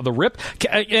from the rip.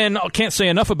 And I can't say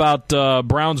enough about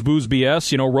Brown's Booze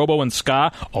BS, Robo and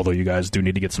Ska, although you guys do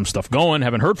need to get some stuff going.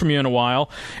 Haven't heard from you in a while.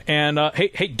 And,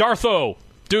 hey, Dartho,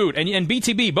 dude, and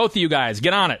BTB, both of you guys,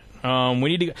 get on it.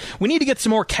 We need to get some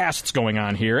more casts going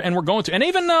on here, and we're going to. And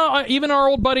even our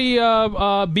old buddy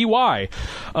BY,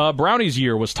 Brownie's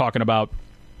Year, was talking about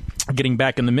getting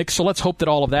back in the mix, so let's hope that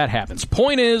all of that happens.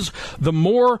 Point is, the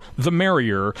more the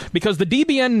merrier, because the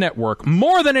DBN Network,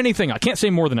 more than anything, I can't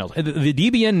say more than else, the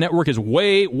DBN Network is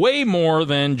way, way more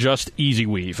than just Easy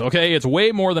Weave, okay? It's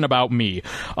way more than about me.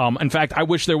 In fact, I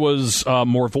wish there was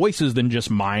more voices than just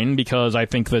mine, because I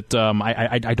think that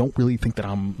I don't really think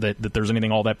that that there's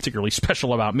anything all that particularly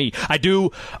special about me. I do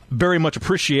very much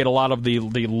appreciate a lot of the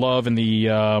love and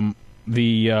the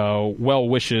well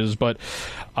wishes, but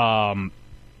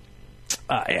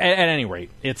at any rate,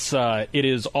 it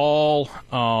is all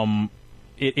good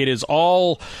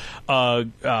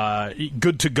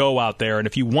to go out there. And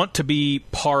if you want to be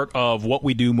part of what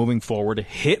we do moving forward,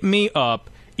 hit me up.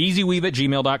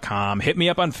 EasyWeave@gmail.com. Hit me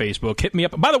up on Facebook. Hit me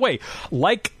up. By the way,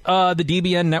 like the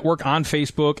DBN Network on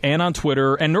Facebook and on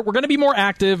Twitter, and we're going to be more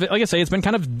active. Like I say, it's been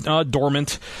kind of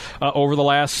dormant over the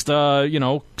last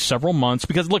several months,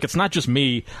 because look, it's not just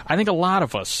me. I think a lot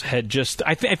of us had just.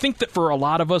 I think that for a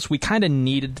lot of us, we kind of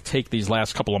needed to take these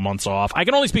last couple of months off. I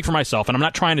can only speak for myself, and I'm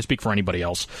not trying to speak for anybody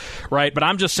else, right? But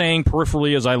I'm just saying,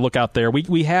 peripherally, as I look out there,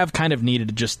 we have kind of needed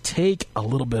to just take a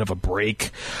little bit of a break,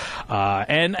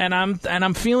 and I'm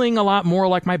feeling a lot more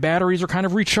like my batteries are kind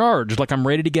of recharged, like I'm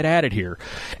ready to get at it here,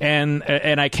 and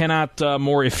I cannot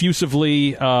more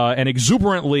effusively and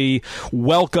exuberantly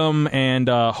welcome and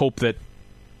hope that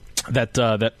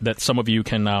some of you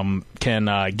can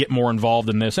get more involved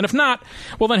in this. And if not,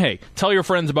 well then, hey, tell your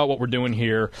friends about what we're doing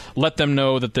here. Let them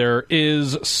know that there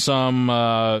is some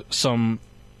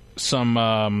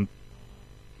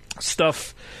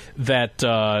stuff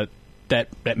that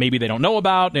maybe they don't know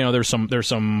about. There's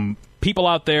some people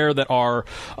out there that are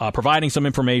providing some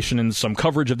information and some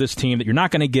coverage of this team that you're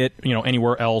not going to get,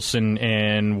 anywhere else.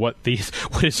 And what is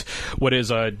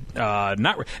not,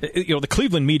 the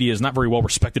Cleveland media is not very well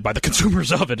respected by the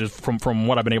consumers of it, from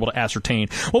what I've been able to ascertain.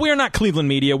 Well, we are not Cleveland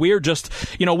media. We are just,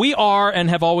 we are and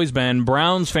have always been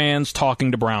Browns fans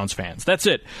talking to Browns fans. That's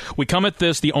it. We come at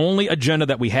this. The only agenda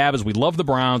that we have is we love the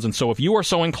Browns. And so if you are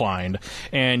so inclined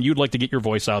and you'd like to get your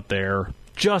voice out there,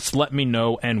 just let me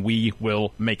know and we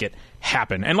will make it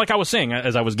happen. And like I was saying,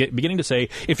 as I was beginning to say,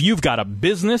 if you've got a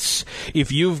business,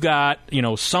 if you've got,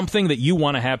 something that you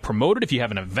want to have promoted, if you have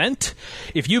an event,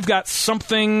 if you've got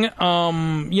something,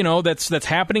 that's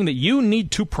happening that you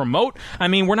need to promote. I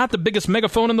mean, we're not the biggest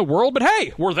megaphone in the world, but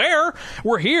hey, we're there.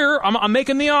 We're here. I'm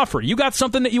making the offer. You got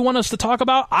something that you want us to talk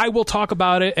about? I will talk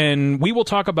about it, and we will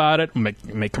talk about it.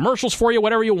 Make commercials for you,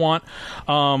 whatever you want,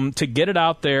 to get it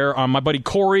out there. My buddy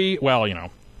Corey,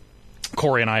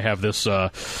 Corey and I have this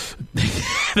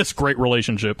this great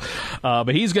relationship,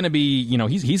 but he's going to be,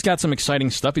 he's got some exciting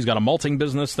stuff. He's got a malting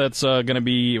business that's going to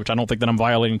be, which I don't think that I'm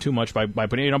violating too much by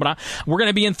putting it, but we're going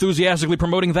to be enthusiastically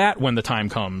promoting that when the time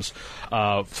comes.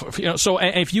 So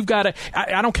if you've got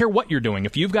I don't care what you're doing.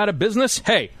 If you've got a business,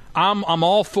 hey, I'm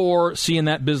all for seeing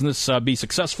that business be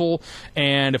successful,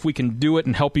 and if we can do it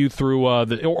and help you through or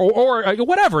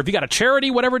whatever, if you got a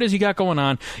charity, whatever it is you got going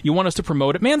on, you want us to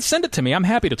promote it, man, send it to me. I'm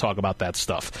happy to talk about that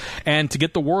stuff and to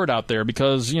get the word out there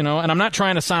because, and I'm not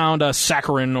trying to sound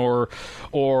saccharine or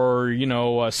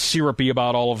syrupy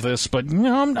about all of this, but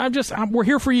we're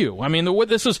here for you. I mean,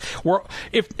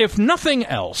 if nothing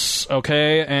else,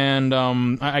 okay, and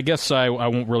I guess I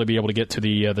won't really be able to get to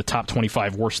the top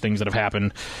 25 worst things that have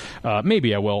happened.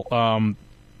 Maybe I will. Let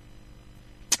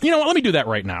me do that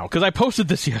right now, because I posted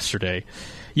this yesterday.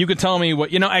 You can tell me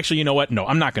what, actually, you know what? No,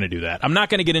 I'm not going to do that. I'm not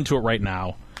going to get into it right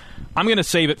now. I'm going to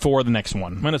save it for the next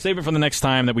one. I'm going to save it for the next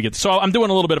time that we get. So I'm doing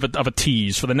a little bit of a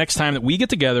tease for the next time that we get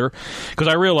together, because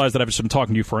I realize that I've just been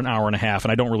talking to you for an hour and a half,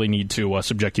 and I don't really need to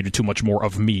subject you to too much more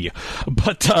of me.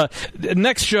 But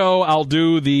next show, I'll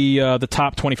do the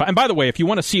top 25. And by the way, if you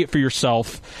want to see it for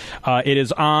yourself, it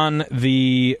is on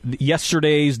the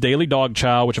yesterday's Daily Dog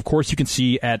Chow, which of course you can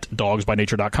see at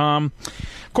dogsbynature.com.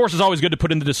 Of course, it's always good to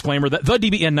put in the disclaimer that the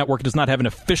DBN Network does not have an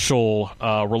official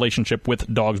relationship with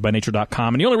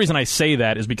dogsbynature.com. And the only reason I say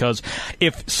that is because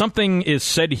if something is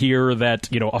said here that,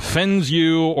 offends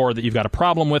you or that you've got a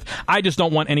problem with, I just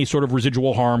don't want any sort of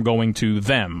residual harm going to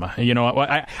them.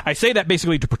 I say that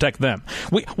basically to protect them.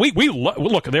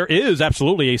 Look, there is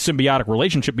absolutely a symbiotic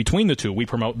relationship between the two. We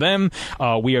promote them.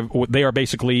 They are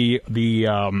basically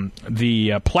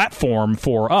the platform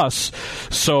for us.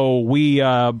 So we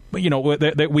love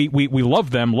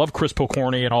them, love Chris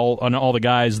Pokorny and all the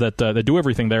guys that do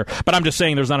everything there. But I'm just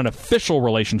saying there's not an official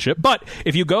relationship. But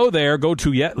if you go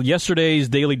to yesterday's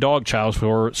Daily Dog Chows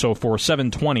for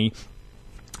 720,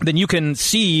 then you can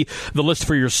see the list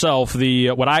for yourself.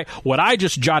 What I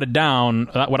just jotted down,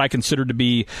 what I consider to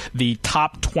be the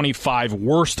top 25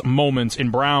 worst moments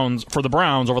for the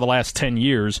Browns over the last 10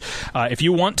 years. If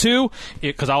you want to,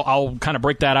 because I'll kind of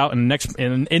break that out in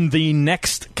the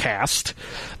next cast,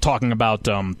 talking about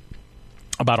our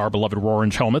beloved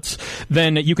Orange helmets,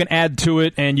 then you can add to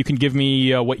it and you can give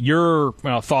me what your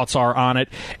thoughts are on it,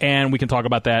 and we can talk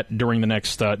about that during the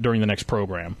next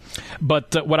program.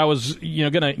 But what I was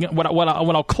what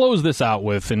I'll close this out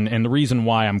with, and the reason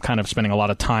why I'm kind of spending a lot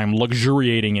of time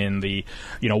luxuriating in the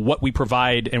what we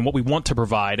provide and what we want to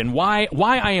provide, and why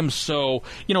I am so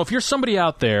if you're somebody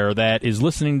out there that is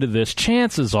listening to this,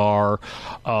 chances are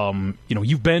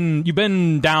you've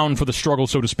been down for the struggle,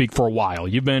 so to speak, for a while.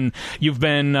 You've been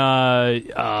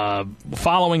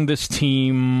following this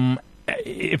team.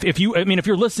 If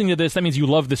you're listening to this, that means you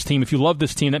love this team. If you love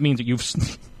this team, that means that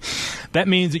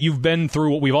you've been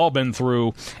through what we've all been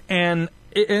through. And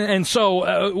so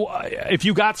if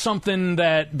you got something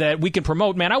that we can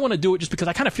promote, man, I want to do it just because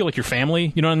I kind of feel like your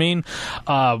family. You know what I mean?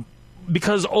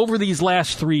 Because over these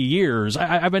last 3 years,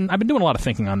 I've been doing a lot of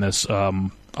thinking on this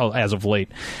as of late.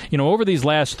 Over these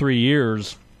last 3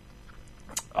 years,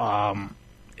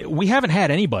 we haven't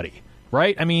had anybody,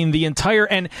 right? I mean,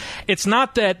 and it's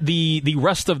not that the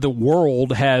rest of the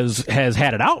world has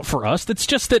had it out for us. It's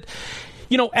just that,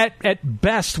 at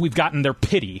best we've gotten their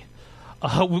pity.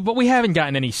 But we haven't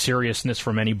gotten any seriousness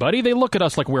from anybody. They look at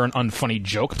us like we're an unfunny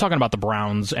joke. I'm talking about the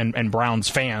Browns and Browns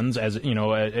fans, as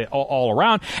all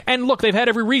around. And look, they've had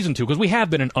every reason to, because we have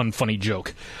been an unfunny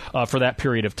joke for that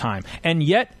period of time. And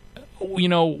yet,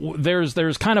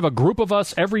 there's kind of a group of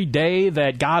us every day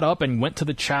that got up and went to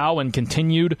the chow and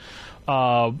continued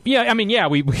we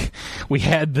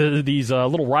had these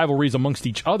little rivalries amongst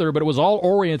each other, but it was all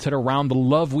oriented around the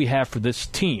love we have for this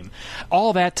team.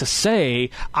 All that to say,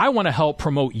 I want to help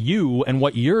promote you and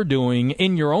what you're doing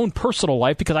in your own personal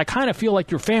life, because I kind of feel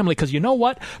like your family, because you know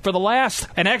what? For the last,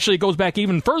 and actually it goes back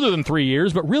even further than 3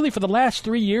 years, but really for the last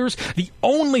 3 years, the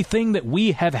only thing that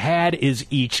we have had is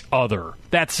each other.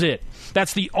 That's it.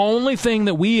 That's the only thing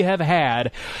that we have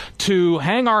had to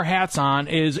hang our hats on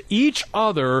is each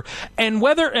other. And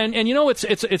whether and you know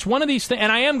it's one of these things. And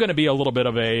I am going to be a little bit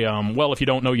of a well, if you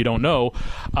don't know, you don't know.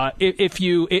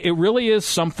 It really is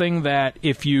something that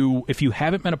if you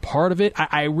haven't been a part of it,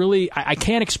 I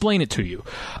can't explain it to you.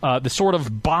 The sort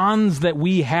of bonds that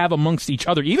we have amongst each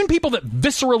other, even people that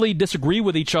viscerally disagree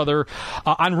with each other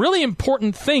on really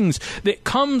important things, that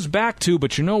comes back to.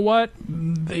 But you know what?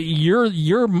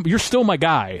 You're still my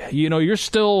guy. You know, you're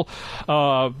still,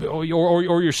 or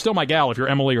you're still my gal if you're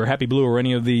Emily or Happy Blue or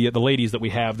any of the ladies that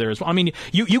we have there as well. I mean,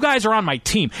 you guys are on my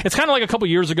team. It's kind of like a couple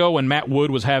years ago when Matt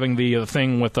Wood was having the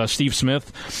thing with Steve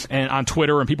Smith and on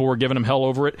Twitter, and people were giving him hell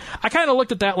over it. I kind of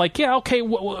looked at that like, yeah, okay,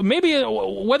 maybe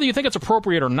whether you think it's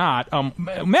appropriate or not,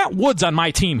 Matt Wood's on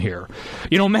my team here.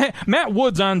 You know, Matt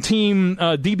Wood's on team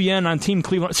DBN, on team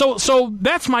Cleveland. So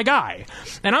that's my guy,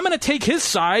 and I'm going to take his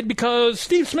side because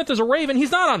Steve Smith is a Raven.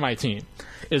 He's not on my team.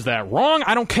 Is that wrong?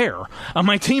 I don't care.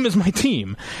 My team is my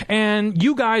team, and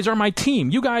you guys are my team.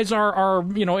 You guys are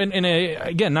you know,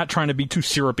 again, not trying to be too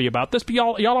syrupy about this, but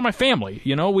y'all are my family.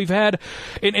 You know, we've had,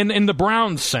 in the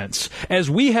Browns sense, as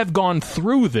we have gone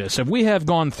through this,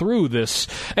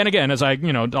 and again, as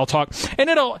I'll talk, and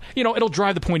it'll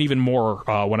drive the point even more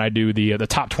when I do the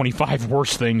top 25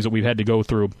 worst things that we've had to go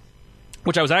through.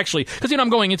 Which I was actually, because,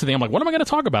 I'm going into I'm like, what am I going to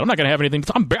talk about? I'm not going to have anything.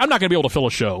 I'm not going to be able to fill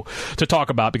a show to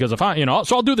talk about, because if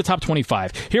so I'll do the top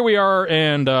 25. Here we are,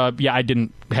 and I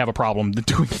didn't have a problem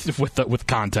doing with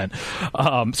content.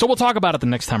 So we'll talk about it the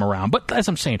next time around. But as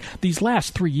I'm saying, these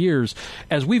last 3 years,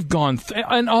 as we've gone,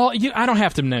 and all, I don't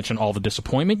have to mention all the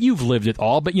disappointment. You've lived it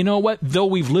all, but you know what? Though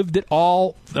we've lived it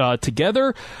all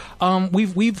together,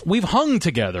 we've hung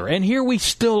together, and here we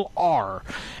still are,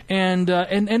 and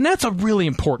that's a really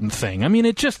important thing. I mean,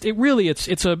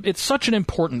 it's such an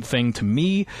important thing to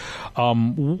me.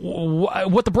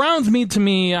 What the Browns mean to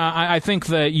me, I think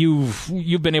that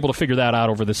you've been able to figure that out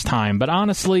over this time. But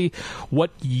honestly,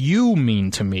 what you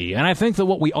mean to me, and I think that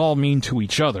what we all mean to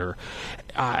each other,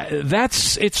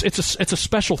 it's a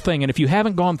special thing, and if you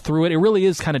haven't gone through it, it really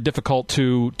is kind of difficult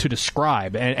to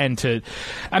describe and to,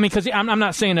 because I'm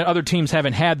not saying that other teams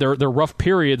haven't had their rough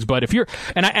periods, but if you're,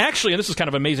 and this is kind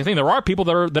of an amazing thing, there are people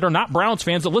that are not Browns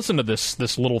fans that listen to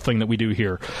this little thing that we do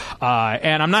here,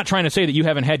 and I'm not trying to say that you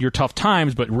haven't had your tough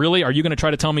times, but really, are you going to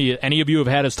try to tell me any of you have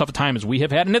had as tough a time as we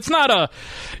have had? And it's not a,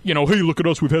 hey, look at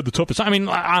us, we've had the toughest time. I mean,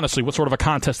 honestly, what sort of a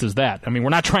contest is that? I mean, we're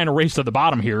not trying to race to the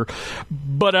bottom here,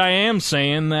 but I am saying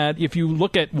that if you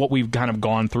look at what we've kind of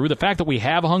gone through, the fact that we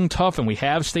have hung tough and we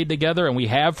have stayed together and we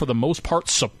have, for the most part,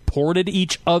 supported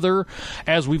each other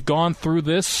as we've gone through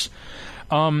this,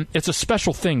 it's a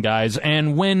special thing, guys.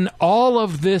 And when all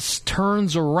of this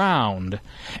turns around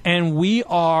and we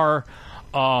are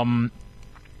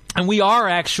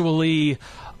actually,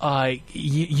 we're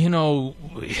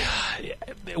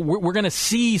going to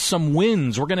see some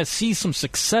wins. We're going to see some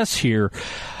success here.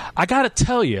 I got to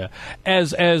tell you,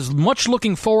 as much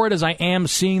looking forward as I am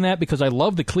seeing that, because I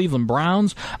love the Cleveland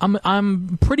Browns,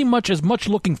 I'm pretty much as much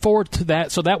looking forward to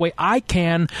that, so that way I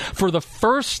can, for the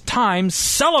first time,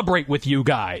 celebrate with you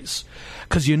guys.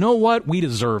 Because you know what? We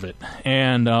deserve it.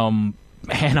 And I'm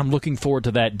looking forward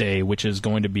to that day, which is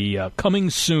going to be coming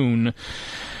soon,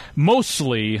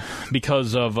 mostly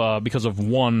because of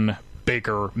one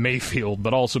Baker Mayfield,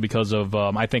 but also because of,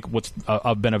 I think, what's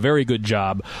been a very good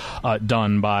job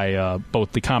done by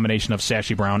both the combination of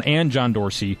Sashi Brown and John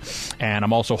Dorsey, and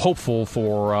I'm also hopeful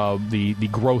for the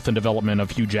growth and development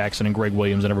of Hugh Jackson and Greg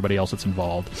Williams and everybody else that's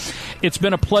involved. It's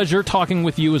been a pleasure talking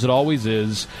with you, as it always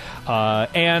is,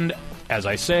 and as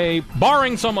I say,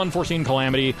 barring some unforeseen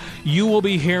calamity, you will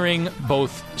be hearing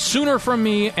both sooner from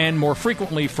me and more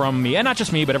frequently from me, and not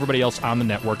just me, but everybody else on the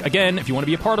network. Again, if you want to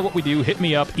be a part of what we do, hit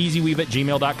me up,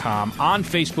 easyweave@gmail.com, on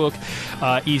Facebook,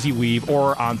 EasyWeave,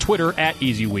 or on Twitter,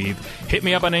 @EasyWeave. Hit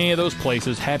me up on any of those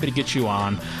places. Happy to get you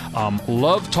on.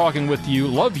 Love talking with you.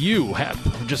 Love you.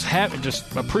 Just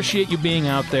appreciate you being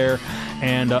out there.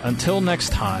 And until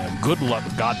next time, good luck.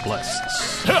 God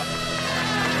bless.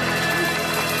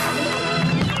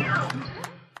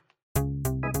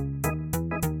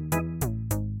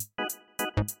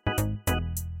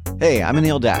 Hey, I'm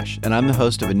Anil Dash, and I'm the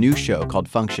host of a new show called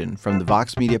Function from the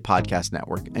Vox Media Podcast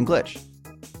Network and Glitch.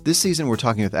 This season, we're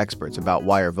talking with experts about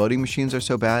why our voting machines are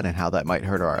so bad and how that might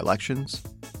hurt our elections.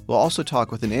 We'll also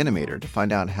talk with an animator to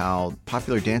find out how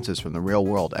popular dances from the real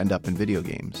world end up in video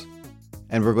games.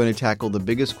 And we're going to tackle the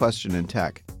biggest question in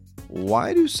tech.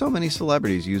 Why do so many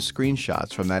celebrities use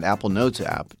screenshots from that Apple Notes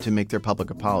app to make their public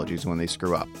apologies when they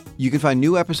screw up? You can find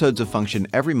new episodes of Function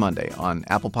every Monday on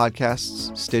Apple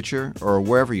Podcasts, Stitcher, or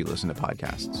wherever you listen to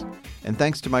podcasts. And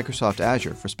thanks to Microsoft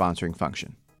Azure for sponsoring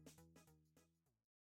Function.